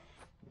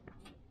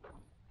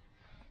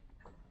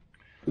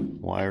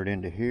 Wired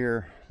into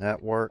here.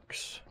 That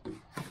works.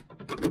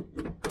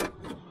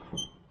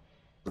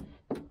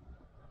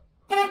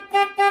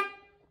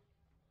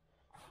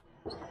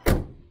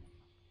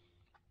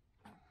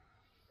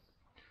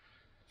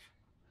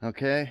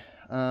 Okay,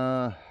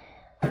 I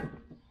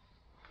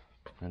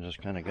just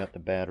kind of got the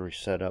battery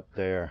set up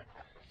there.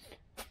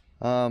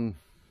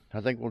 I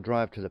think we'll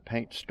drive to the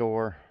paint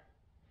store,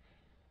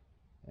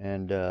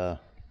 and I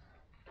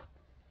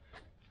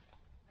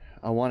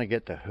want to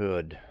get the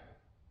hood.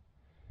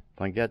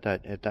 If I can get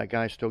that, if that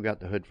guy still got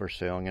the hood for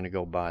sale, I'm going to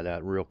go buy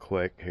that real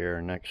quick here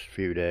in the next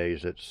few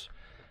days. It's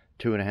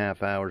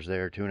 2.5 hours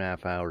there,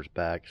 2.5 hours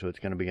back, so it's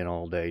going to be an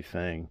all-day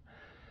thing.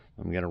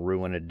 I'm going to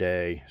ruin a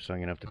day, so I'm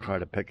going to have to try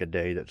to pick a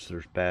day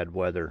there's bad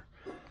weather.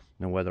 And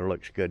the weather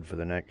looks good for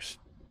the next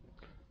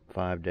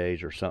 5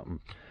 days or something.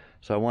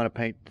 So I want to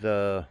paint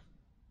the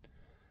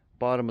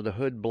bottom of the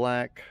hood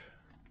black.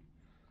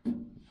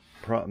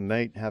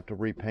 Might have to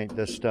repaint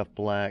this stuff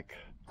black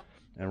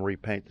and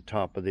repaint the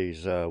top of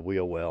these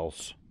wheel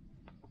wells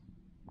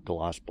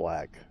gloss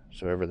black,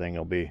 so everything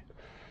will be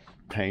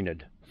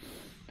painted.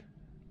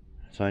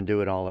 So I can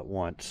do it all at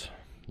once.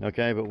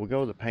 Okay, but we'll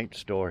go to the paint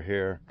store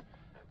here.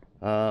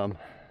 To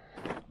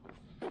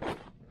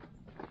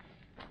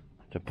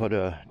put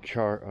a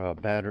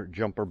battery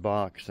jumper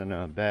box and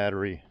a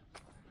battery.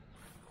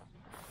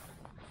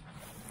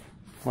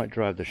 Might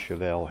drive the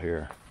Chevelle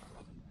here.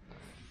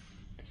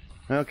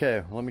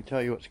 Okay, let me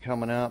tell you what's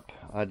coming up.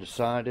 I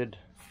decided,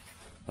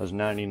 I was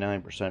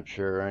 99%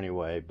 sure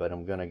anyway, but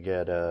I'm gonna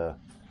get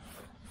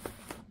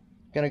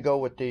gonna go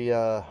with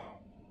the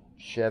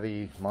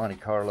Chevy Monte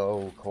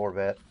Carlo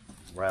Corvette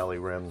rally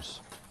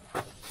rims.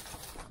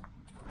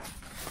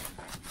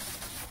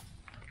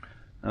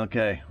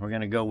 Okay, we're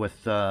gonna go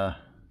with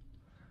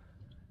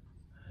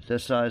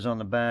this size on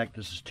the back.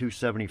 This is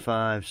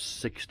 275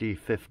 60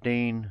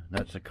 15.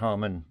 That's a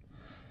common,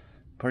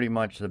 pretty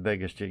much the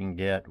biggest you can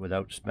get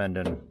without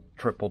spending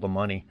triple the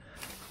money,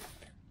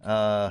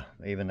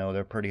 even though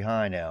they're pretty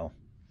high now.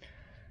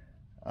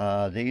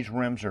 These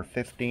rims are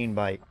 15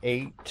 by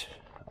 8,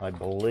 I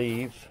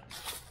believe.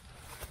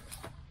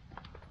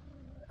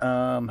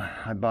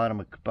 I bought them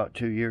about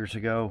 2 years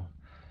ago.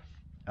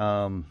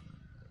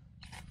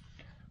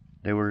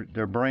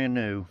 They're brand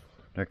new.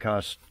 They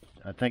cost,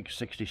 I think,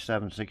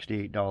 $67,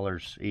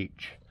 $68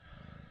 each.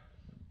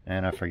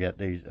 And I forget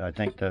these. I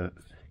think the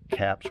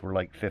caps were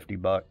like 50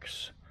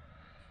 bucks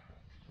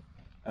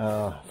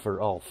for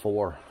all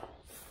 4.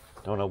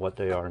 Don't know what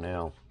they are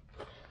now.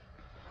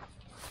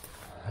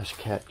 This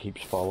cat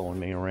keeps following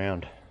me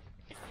around.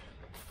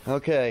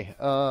 Okay,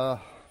 so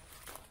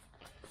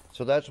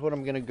that's what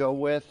I'm going to go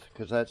with,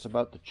 because that's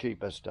about the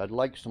cheapest. I'd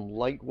like some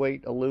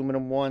lightweight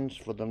aluminum ones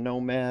for the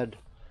Nomad,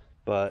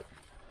 but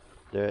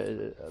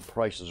the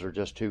prices are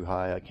just too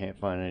high. I can't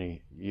find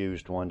any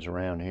used ones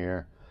around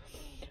here.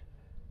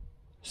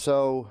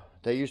 So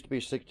they used to be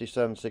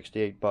 67,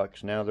 68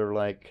 bucks. Now they're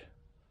like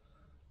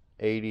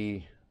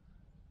 80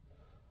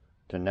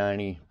 to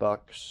 90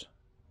 bucks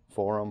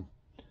for them.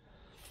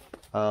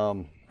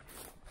 So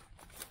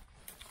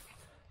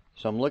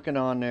I'm looking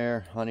on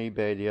there on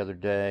eBay the other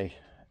day,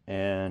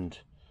 and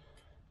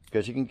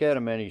because you can get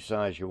them any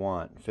size you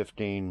want.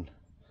 15,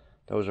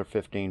 those are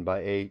 15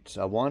 by 8s.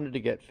 I wanted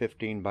to get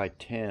 15 by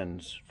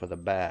 10s for the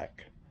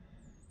back,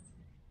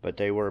 but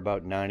they were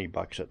about 90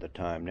 bucks at the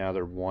time. Now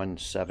they're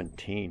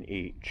 117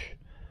 each,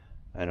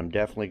 and I'm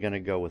definitely going to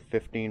go with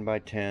 15 by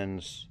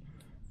 10s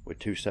with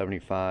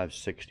 275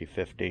 60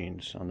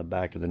 15s on the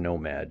back of the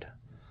Nomad.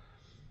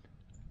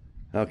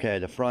 Okay,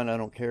 the front I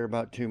don't care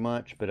about too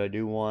much, but I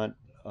do want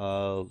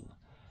a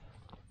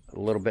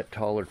little bit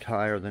taller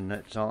tire than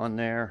that's on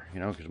there, you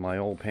know, because my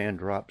old pan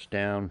drops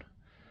down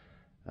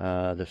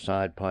the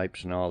side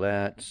pipes and all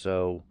that.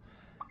 So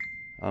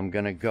I'm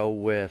gonna go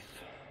with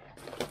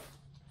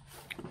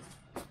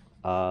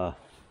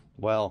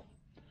well,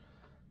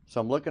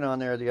 so I'm looking on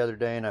there the other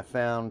day and I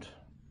found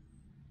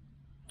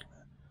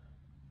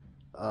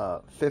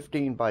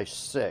 15 by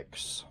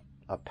 6,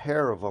 a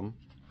pair of them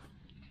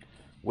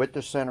with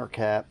the center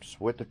caps,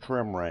 with the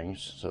trim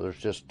rings. So there's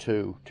just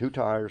two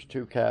tires,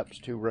 2 caps,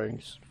 2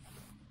 rings,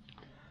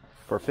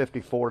 for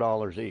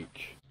 $54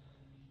 each.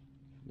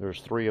 There's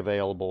 3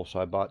 available, so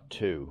I bought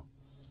 2.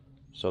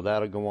 So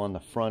that'll go on the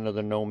front of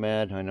the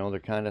Nomad. I know they're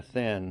kind of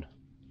thin,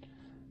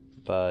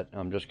 but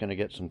I'm just going to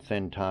get some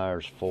thin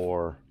tires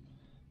for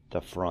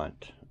the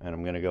front. And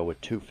I'm going to go with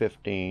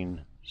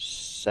 215,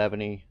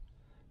 70,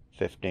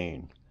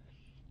 15.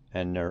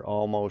 And they're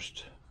a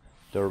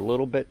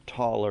little bit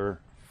taller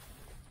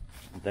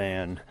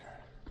than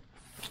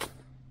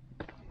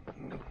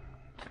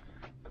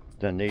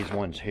these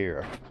ones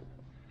here,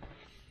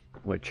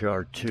 which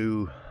are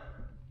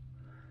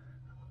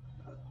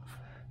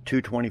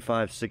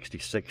 225 60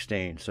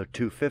 16. So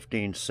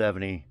 215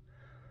 70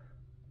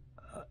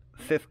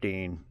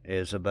 15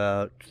 is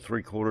about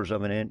 3/4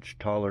 of an inch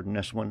taller than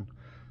this one,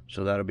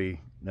 so that'll be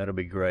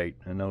great.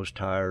 And those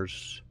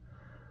tires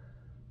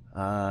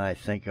I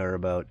think are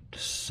about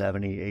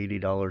 $70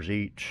 $80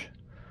 each.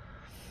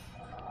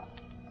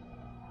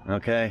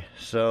 Okay,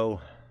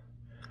 so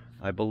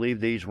I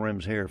believe these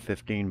rims here are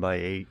 15 by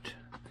 8.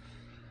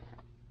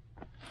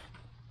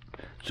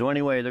 So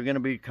anyway, they're going to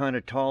be kind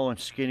of tall and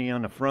skinny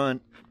on the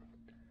front,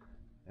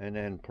 and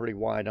then pretty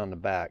wide on the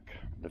back.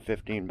 The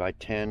 15 by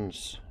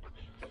 10s,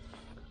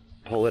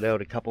 pull it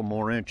out a couple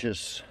more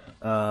inches,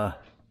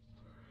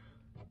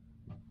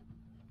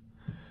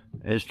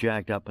 is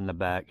jacked up in the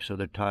back, so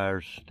the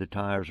tires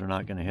are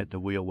not going to hit the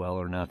wheel well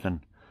or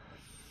nothing.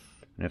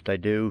 And if they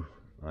do,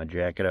 I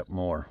jack it up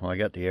more. Well, I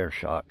got the air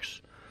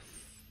shocks.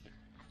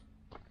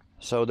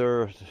 So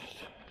the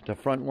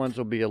front ones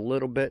will be a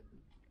little bit,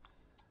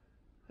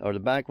 or the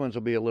back ones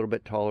will be a little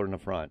bit taller than the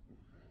front,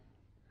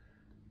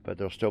 but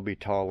they'll still be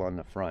tall on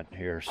the front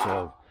here.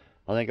 So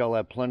I think I'll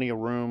have plenty of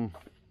room.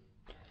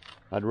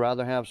 I'd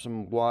rather have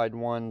some wide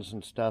ones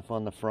and stuff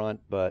on the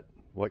front, but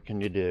what can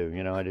you do?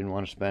 You know, I didn't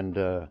want to spend,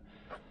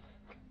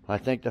 I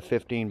think the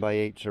 15 by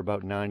 8s are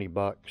about 90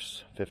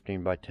 bucks.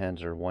 15 by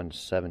 10s are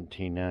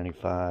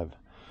 $117.95.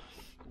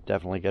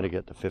 Definitely got to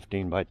get the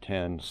 15 by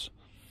 10s.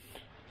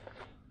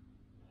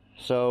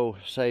 So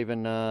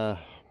saving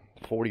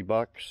 40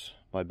 bucks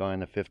by buying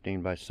the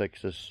 15 by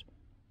 6s,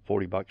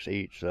 40 bucks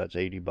each, so that's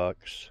 80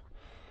 bucks.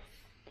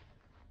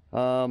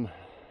 Plus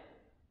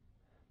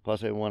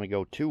I don't want to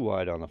go too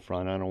wide on the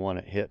front. I don't want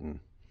it hitting.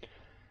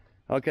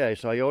 Okay,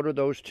 so I ordered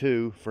those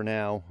 2 for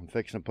now. I'm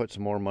fixing to put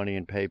some more money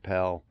in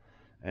PayPal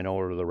and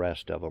order the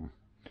rest of them.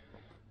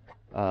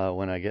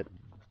 When I get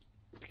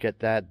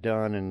that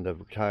done and the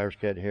tires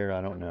get here,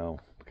 I don't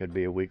know. Could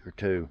be a week or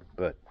 2,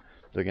 but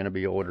they're going to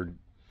be ordered.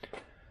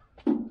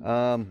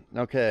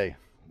 Okay,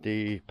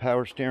 the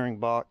power steering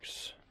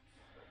box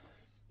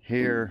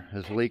here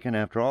is leaking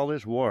after all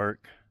this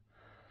work.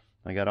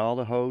 I got all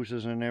the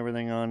hoses and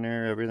everything on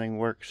there. Everything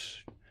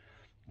works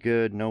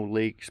good, no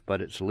leaks,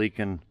 but it's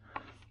leaking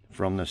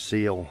from the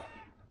seal.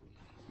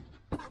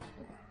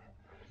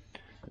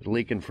 It's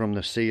leaking from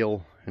the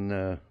seal in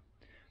the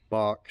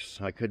box.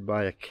 I could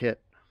buy a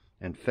kit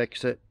and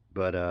fix it,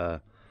 but I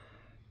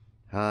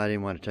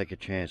didn't want to take a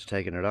chance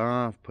taking it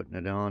off, putting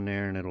it on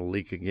there, and it'll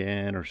leak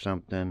again or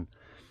something.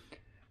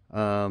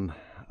 I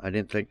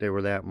didn't think they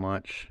were that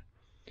much.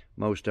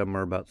 Most of them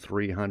are about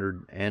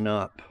 $300 and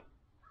up,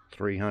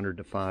 $300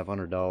 to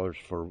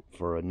 $500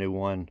 for a new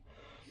one.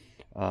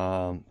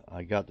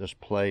 I got this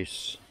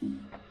place,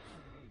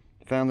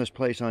 found this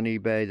place on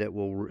eBay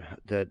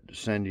that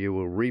send you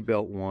a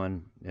rebuilt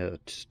one.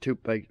 It's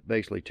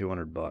basically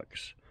 200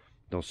 bucks.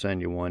 They'll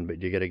send you one,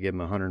 but you got to give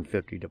them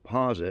 $150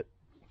 deposit.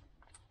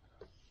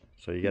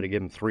 So you got to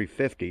give them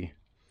 $350,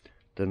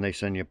 Then they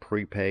send you a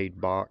prepaid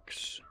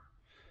box.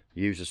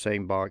 Use the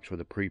same box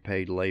with a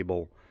prepaid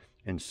label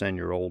and send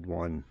your old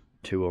one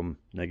to them.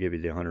 They give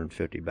you the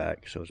 150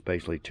 back, so it's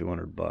basically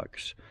 200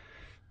 bucks.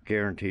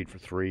 Guaranteed for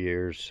 3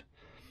 years.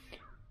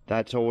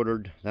 That's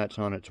ordered. That's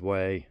on its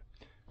way.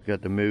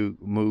 Got the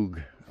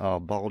Moog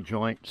ball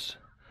joints.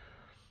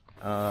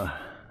 I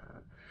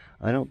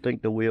don't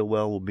think the wheel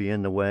well will be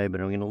in the way, but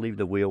I'm going to leave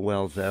the wheel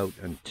wells out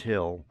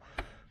until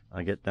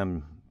I get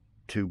them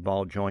 2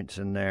 ball joints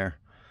in there.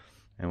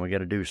 And we got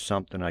to do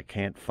something. I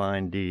can't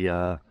find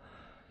the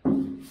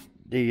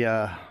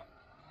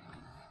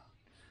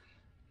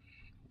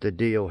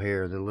deal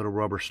here, the little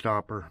rubber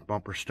stopper,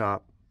 bump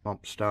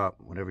stop,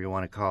 whatever you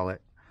want to call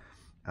it.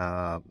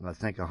 I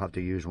think I'll have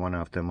to use one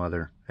off them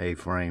other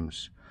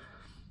A-frames.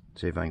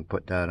 See if I can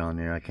put that on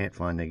there. I can't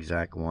find the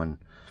exact one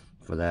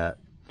for that.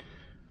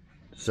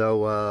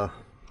 So,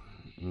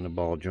 and the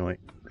ball joint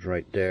is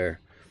right there.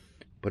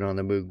 Put on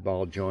the Moog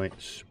ball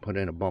joints, put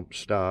in a bump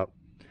stop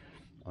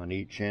on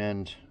each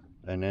end,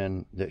 and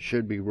then that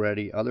should be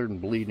ready. Other than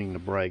bleeding the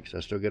brakes,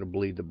 I still got to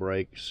bleed the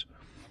brakes.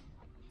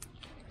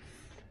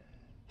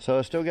 So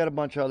I still got a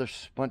bunch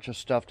of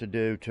stuff to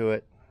do to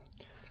it.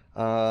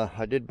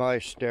 I did buy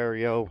a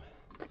stereo.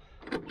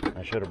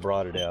 I should have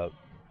brought it out.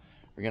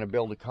 We're gonna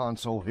build a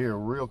console here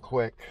real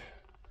quick.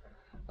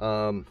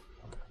 I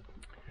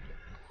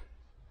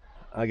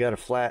got a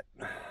flat,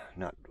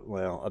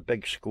 a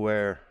big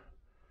square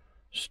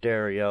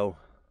stereo.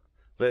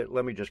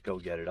 Let me just go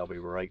get it. I'll be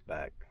right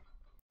back.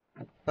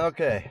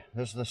 Okay,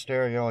 this is the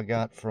stereo I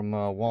got from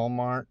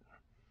Walmart.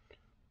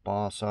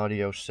 Boss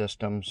Audio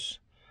Systems.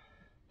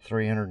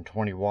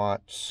 320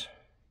 watts.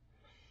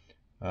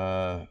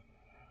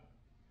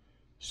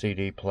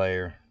 CD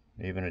player.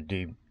 Even a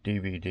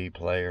DVD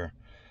player.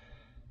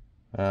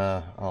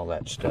 All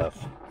that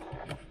stuff.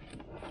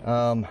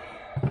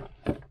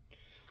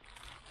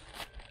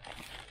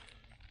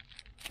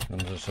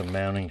 There's some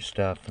mounting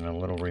stuff and a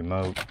little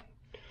remote.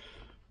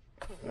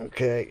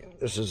 Okay,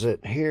 this is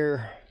it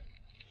here.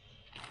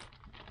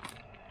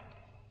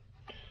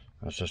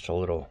 That's just a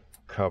little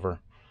cover.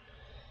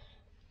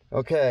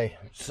 Okay,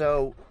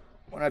 so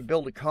when I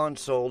build a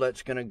console,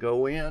 that's going to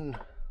go in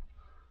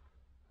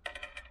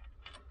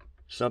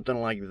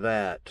something like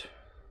that.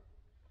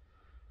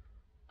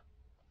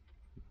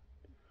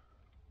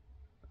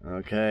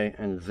 Okay,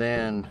 and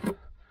then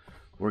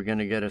we're going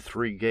to get a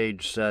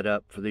 3-gauge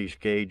setup for these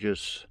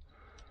gauges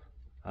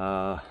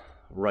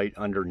right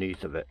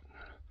underneath of it.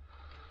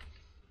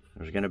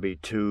 There's going to be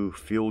 2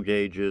 fuel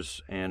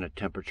gauges and a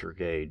temperature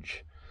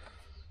gauge.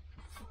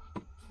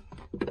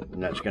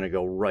 And that's going to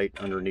go right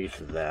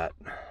underneath of that.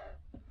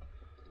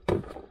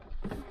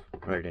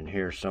 Right in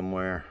here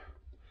somewhere.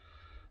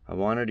 I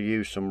wanted to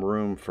use some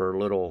room for a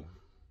little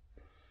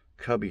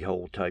cubby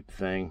hole type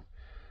thing.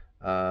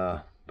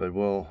 But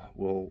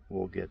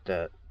we'll get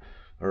that.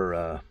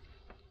 Or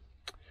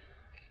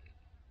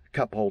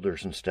cup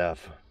holders and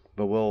stuff.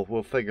 But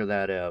we'll figure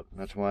that out.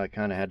 That's why I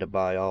kind of had to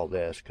buy all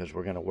this, because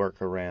we're going to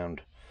work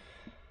around,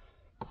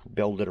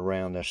 build it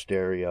around the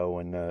stereo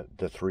and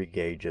the 3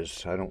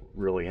 gauges. I don't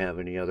really have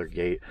any other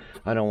gauge.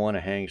 I don't want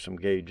to hang some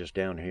gauges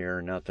down here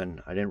or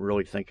nothing. I didn't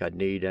really think I'd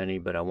need any,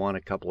 but I want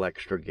a couple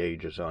extra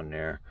gauges on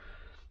there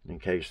in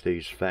case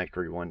these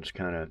factory ones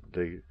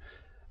they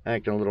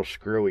acting a little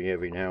screwy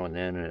every now and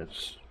then. And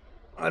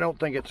I don't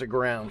think it's a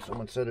ground.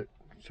 Someone said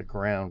it's a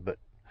ground, but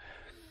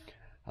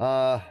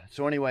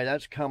so anyway,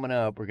 that's coming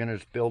up. We're gonna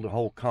just build a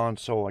whole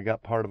console. I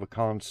got part of a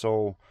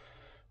console.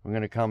 We're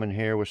gonna come in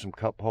here with some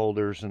cup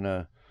holders and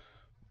a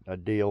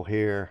deal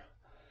here.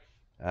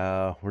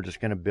 We're just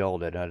gonna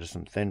build it out of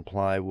some thin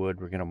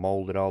plywood. We're gonna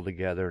mold it all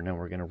together, and then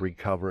we're gonna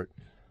recover it,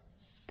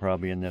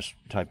 probably in this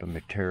type of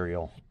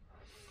material.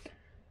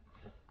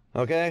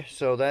 Okay,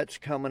 so that's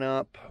coming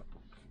up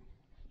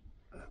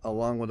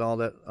along with all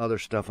that other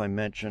stuff I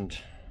mentioned.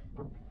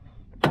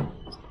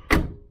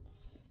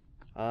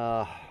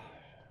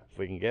 If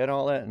we can get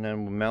all that, and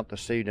then we'll mount the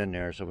seat in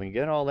there. So if we can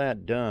get all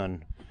that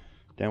done,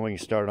 then we can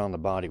start on the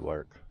body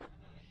work.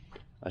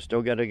 I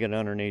still got to get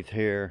underneath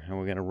here, and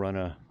we're going to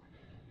run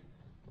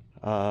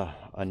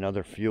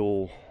another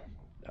fuel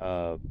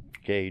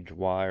gauge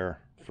wire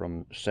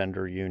from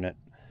sender unit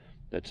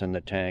that's in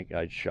the tank.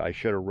 I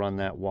should have run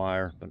that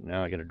wire, but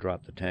now I got to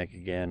drop the tank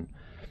again,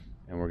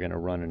 and we're going to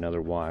run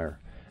another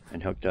wire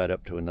and hook that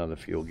up to another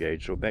fuel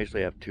gauge. So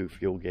basically I have 2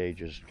 fuel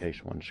gauges in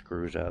case one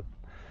screws up.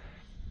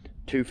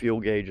 2 fuel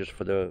gauges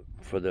for the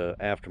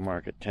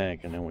aftermarket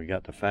tank, and then we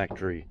got the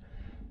factory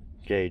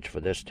gauge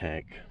for this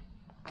tank.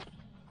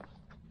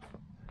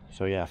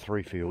 So yeah,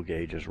 3 fuel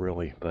gauges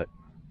really. But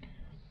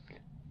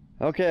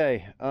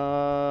okay,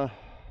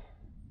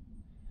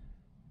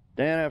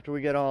 then after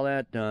we get all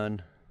that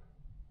done,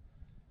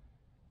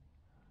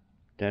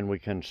 then we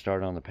can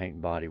start on the paint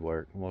and body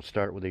work. We'll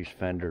start with these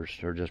fenders.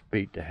 They're just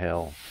beat to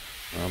hell.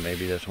 Well,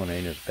 maybe this one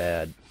ain't as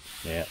bad.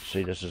 Yeah,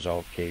 see, this is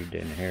all caved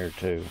in here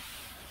too.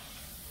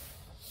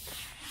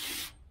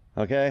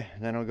 Okay,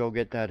 then I'll go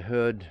get that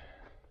hood.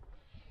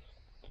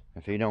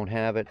 If you don't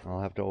have it,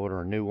 I'll have to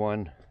order a new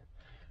one.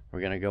 We're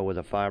going to go with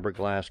a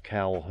fiberglass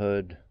cowl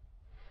hood.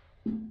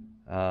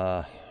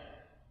 Let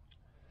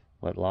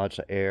lots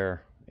of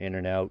air in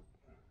and out.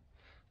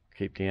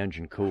 Keep the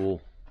engine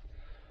cool.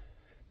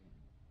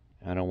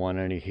 I don't want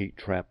any heat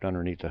trapped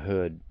underneath the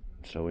hood,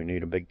 so we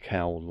need a big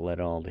cowl to let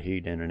all the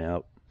heat in and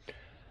out.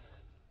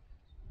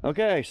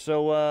 Okay,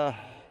 so I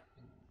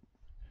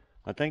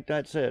think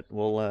that's it.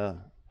 We'll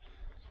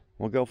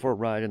go for a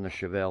ride in the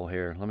Chevelle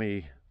here. Let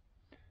me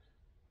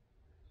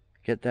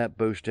get that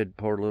boosted,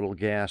 pour a little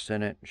gas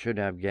in it. Should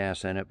have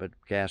gas in it, but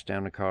gas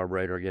down the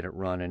carburetor, get it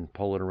running,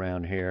 pull it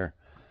around here,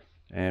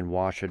 and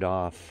wash it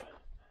off.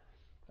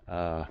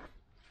 And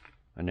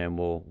then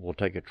we'll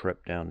take a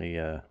trip down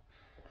the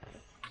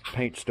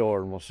paint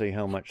store, and we'll see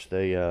how much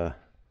they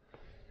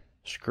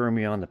screw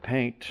me on the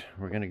paint.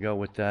 We're gonna go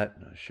with that.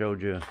 I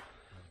showed you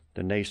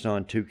the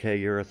Nissan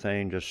 2K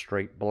urethane, just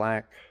straight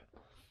black,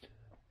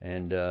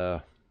 and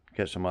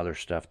get some other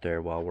stuff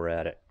there while we're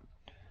at it.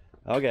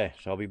 Okay,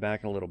 so I'll be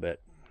back in a little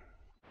bit.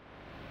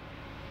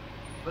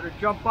 Put a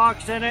jump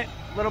box in it,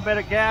 a little bit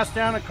of gas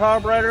down the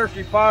carburetor.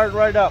 She fired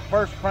right up,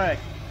 first crank.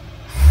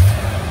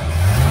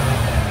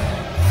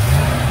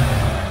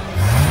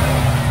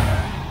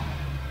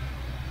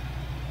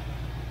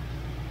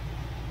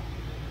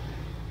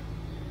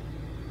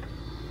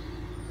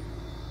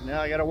 Now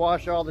I gotta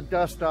wash all the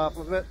dust off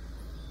of it.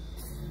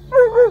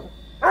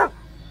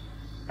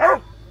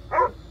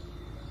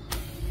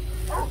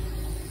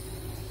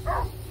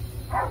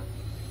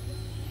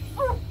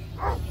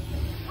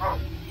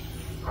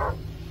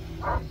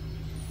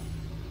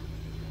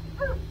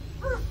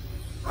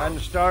 I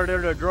hadn't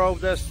started or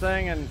drove this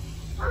thing in,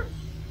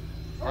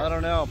 I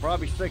don't know,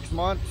 probably 6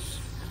 months.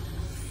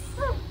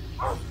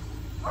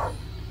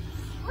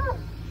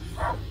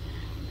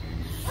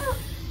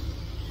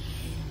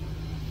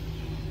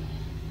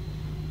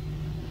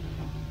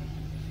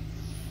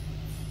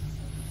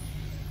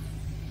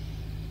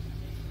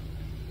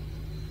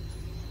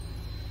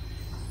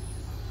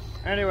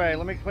 Anyway,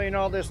 let me clean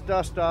all this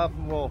dust off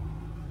and we'll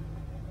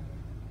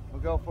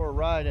go for a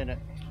ride in it.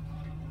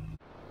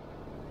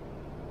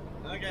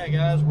 Okay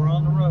guys, we're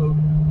on the road.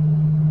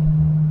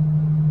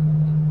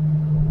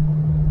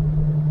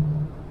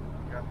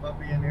 Got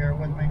Puppy in here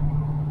with me.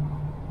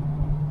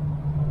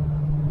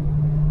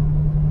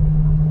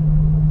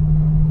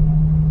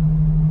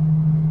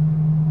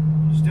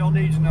 Still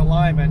needs an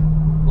alignment.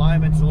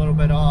 Alignment's a little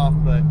bit off,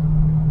 but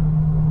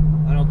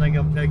I don't think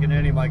I'm taking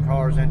any of my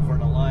cars in for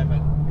an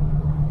alignment.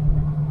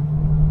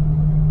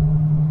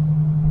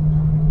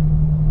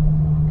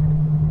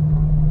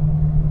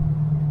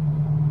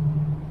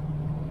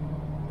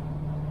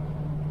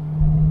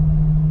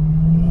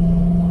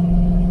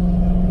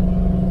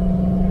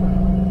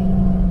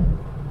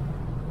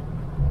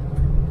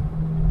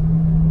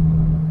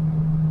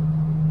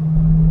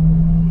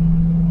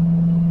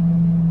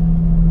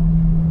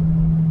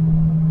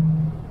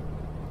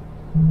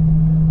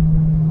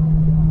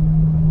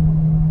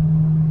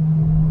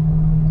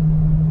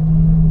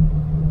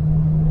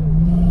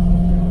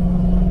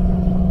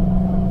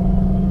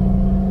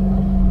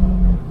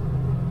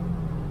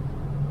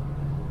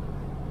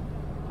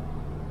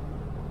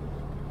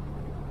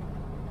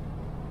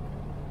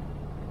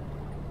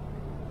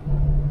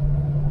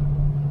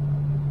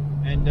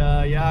 And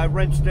yeah, I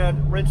rinsed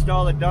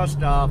all the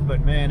dust off,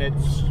 but man,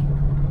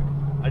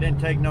 I didn't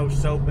take no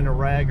soap and a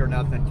rag or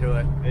nothing to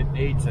it. It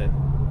needs it.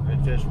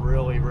 It's just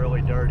really,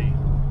 really dirty.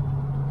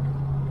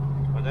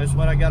 But that's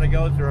what I got to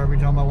go through every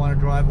time I want to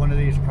drive one of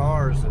these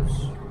cars.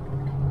 It's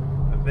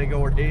a big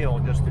ordeal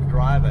just to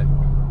drive it.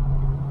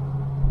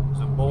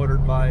 So I'm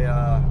bordered by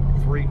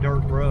 3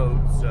 dirt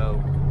roads,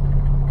 so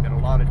got a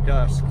lot of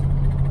dust.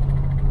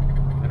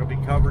 It'll be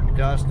covered in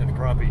dust in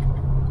probably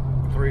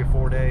 3 or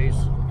 4 days.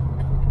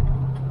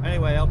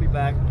 Anyway, I'll be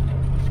back.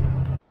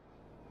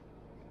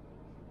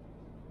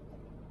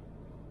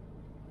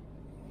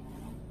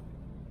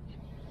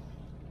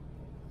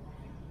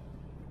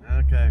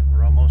 Okay,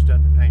 we're almost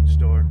at the paint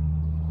store.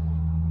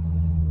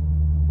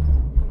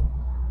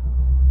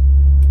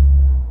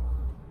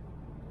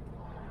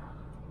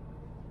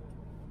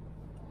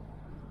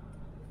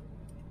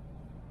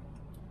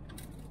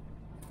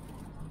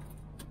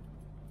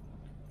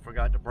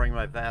 Forgot to bring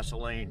my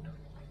Vaseline.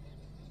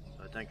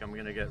 I think I'm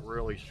gonna get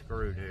really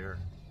screwed here.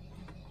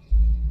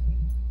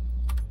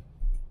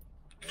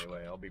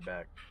 Anyway, I'll be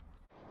back.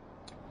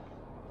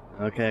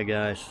 Okay,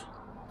 guys.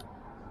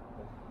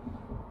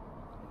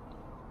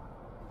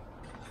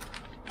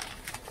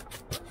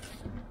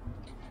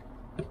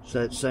 It's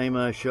that same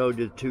I showed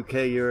you,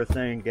 2K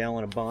urethane,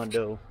 gallon of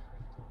Bondo,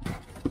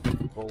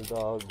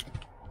 Bulldog,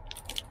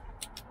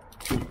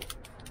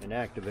 and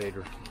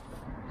activator.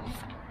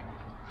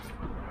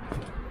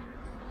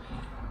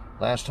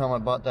 Last time I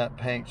bought that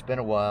paint, it's been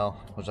a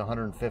while, it was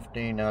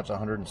 $115, now it's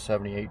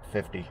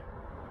 $178.50.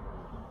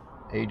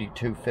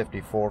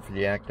 $82.54 for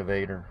the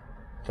activator,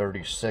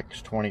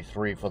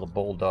 $36.23 for the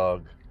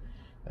Bulldog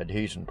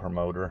adhesion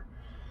promoter.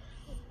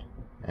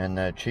 And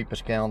the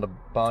cheapest gallon of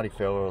body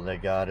filler they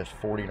got is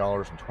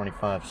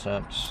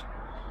 $40.25,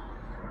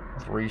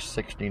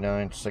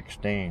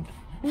 $369.16.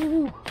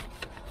 Woo.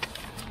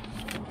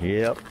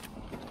 Yep.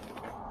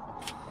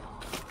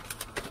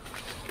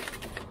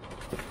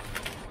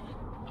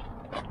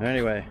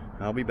 Anyway,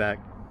 I'll be back.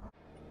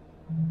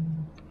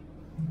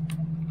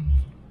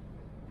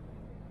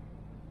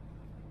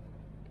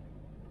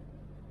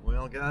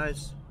 Well,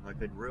 guys, I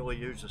could really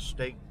use a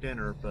steak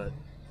dinner, but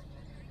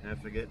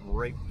after getting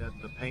raped at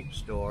the paint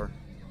store,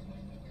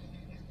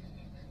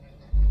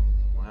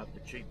 I'll have to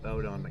cheap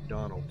out on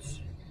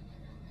McDonald's.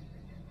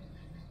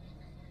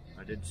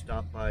 I did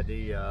stop by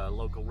the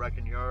local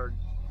wrecking yard,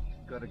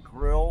 got a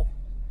grill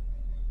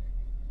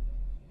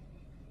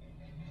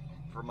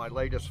for my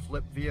latest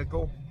flip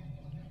vehicle,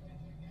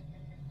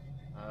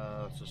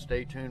 so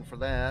stay tuned for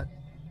that.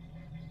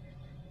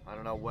 I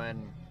don't know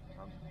when.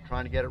 I'm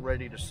trying to get it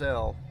ready to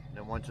sell, and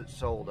then once it's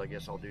sold, I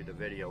guess I'll do the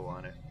video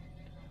on it.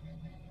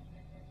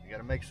 You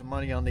gotta make some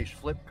money on these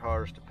flip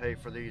cars to pay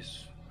for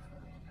these,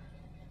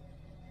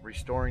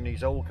 restoring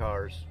these old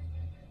cars.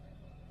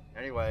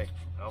 Anyway,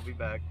 I'll be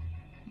back.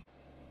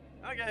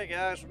 Okay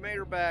guys, we made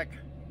her back.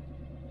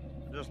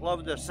 Just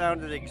love the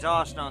sound of the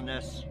exhaust on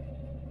this.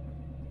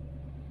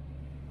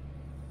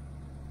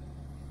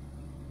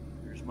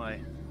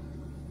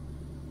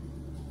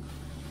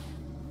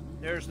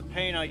 There's the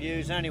paint I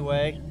use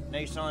anyway,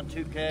 Nissan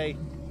 2K.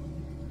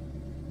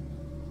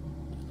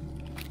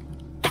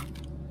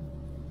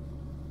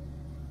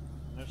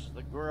 This is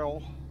the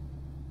grill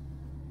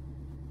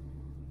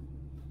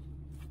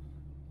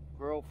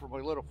for my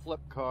little flip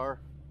car.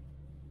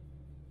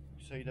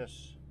 See,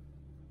 this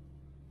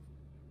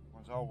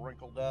one's all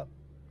wrinkled up.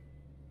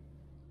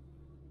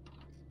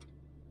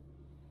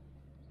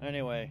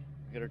 Anyway,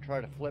 I'm gonna try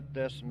to flip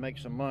this and make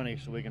some money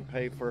so we can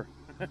pay for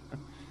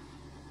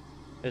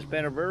It's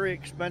been a very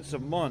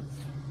expensive month.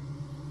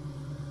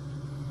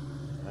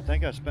 I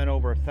think I spent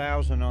over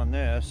 $1,000 on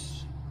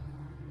this,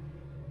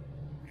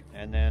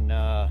 and then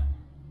of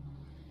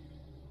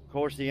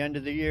course the end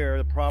of the year,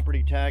 the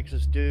property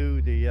taxes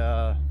due,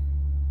 the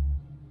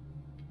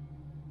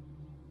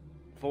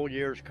full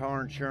year's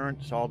car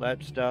insurance, all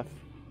that stuff.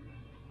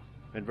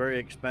 Been very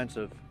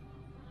expensive.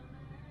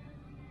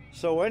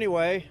 So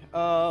anyway,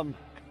 I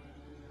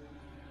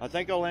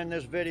think I'll end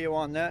this video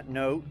on that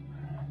note.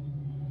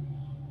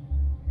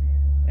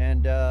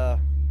 And I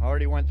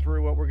already went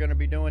through what we're going to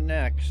be doing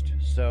next.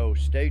 So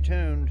stay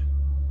tuned.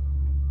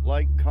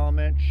 Like,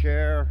 comment,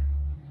 share,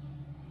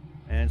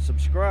 and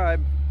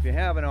subscribe if you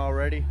haven't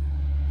already.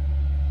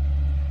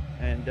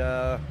 And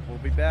we'll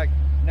be back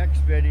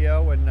next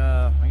video. And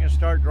I'm going to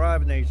start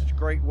driving these. It's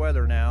great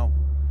weather now.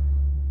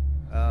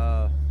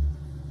 I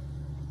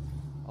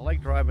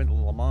like driving the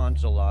Le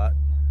Mans a lot.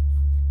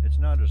 It's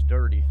not as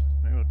dirty.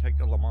 Maybe we'll take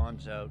the Le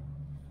Mans out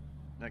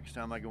next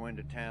time I go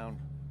into town.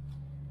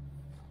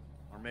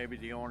 Or maybe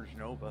the orange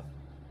Nova.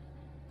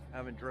 I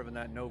haven't driven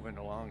that Nova in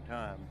a long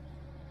time.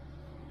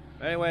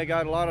 Anyway, I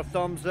got a lot of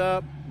thumbs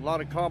up, a lot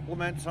of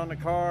compliments on the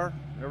car.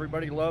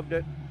 Everybody loved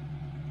it,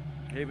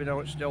 even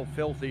though it's still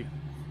filthy.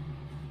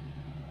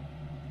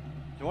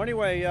 So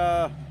anyway,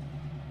 yeah,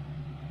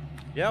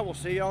 we'll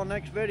see y'all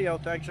next video.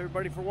 Thanks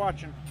everybody for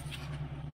watching.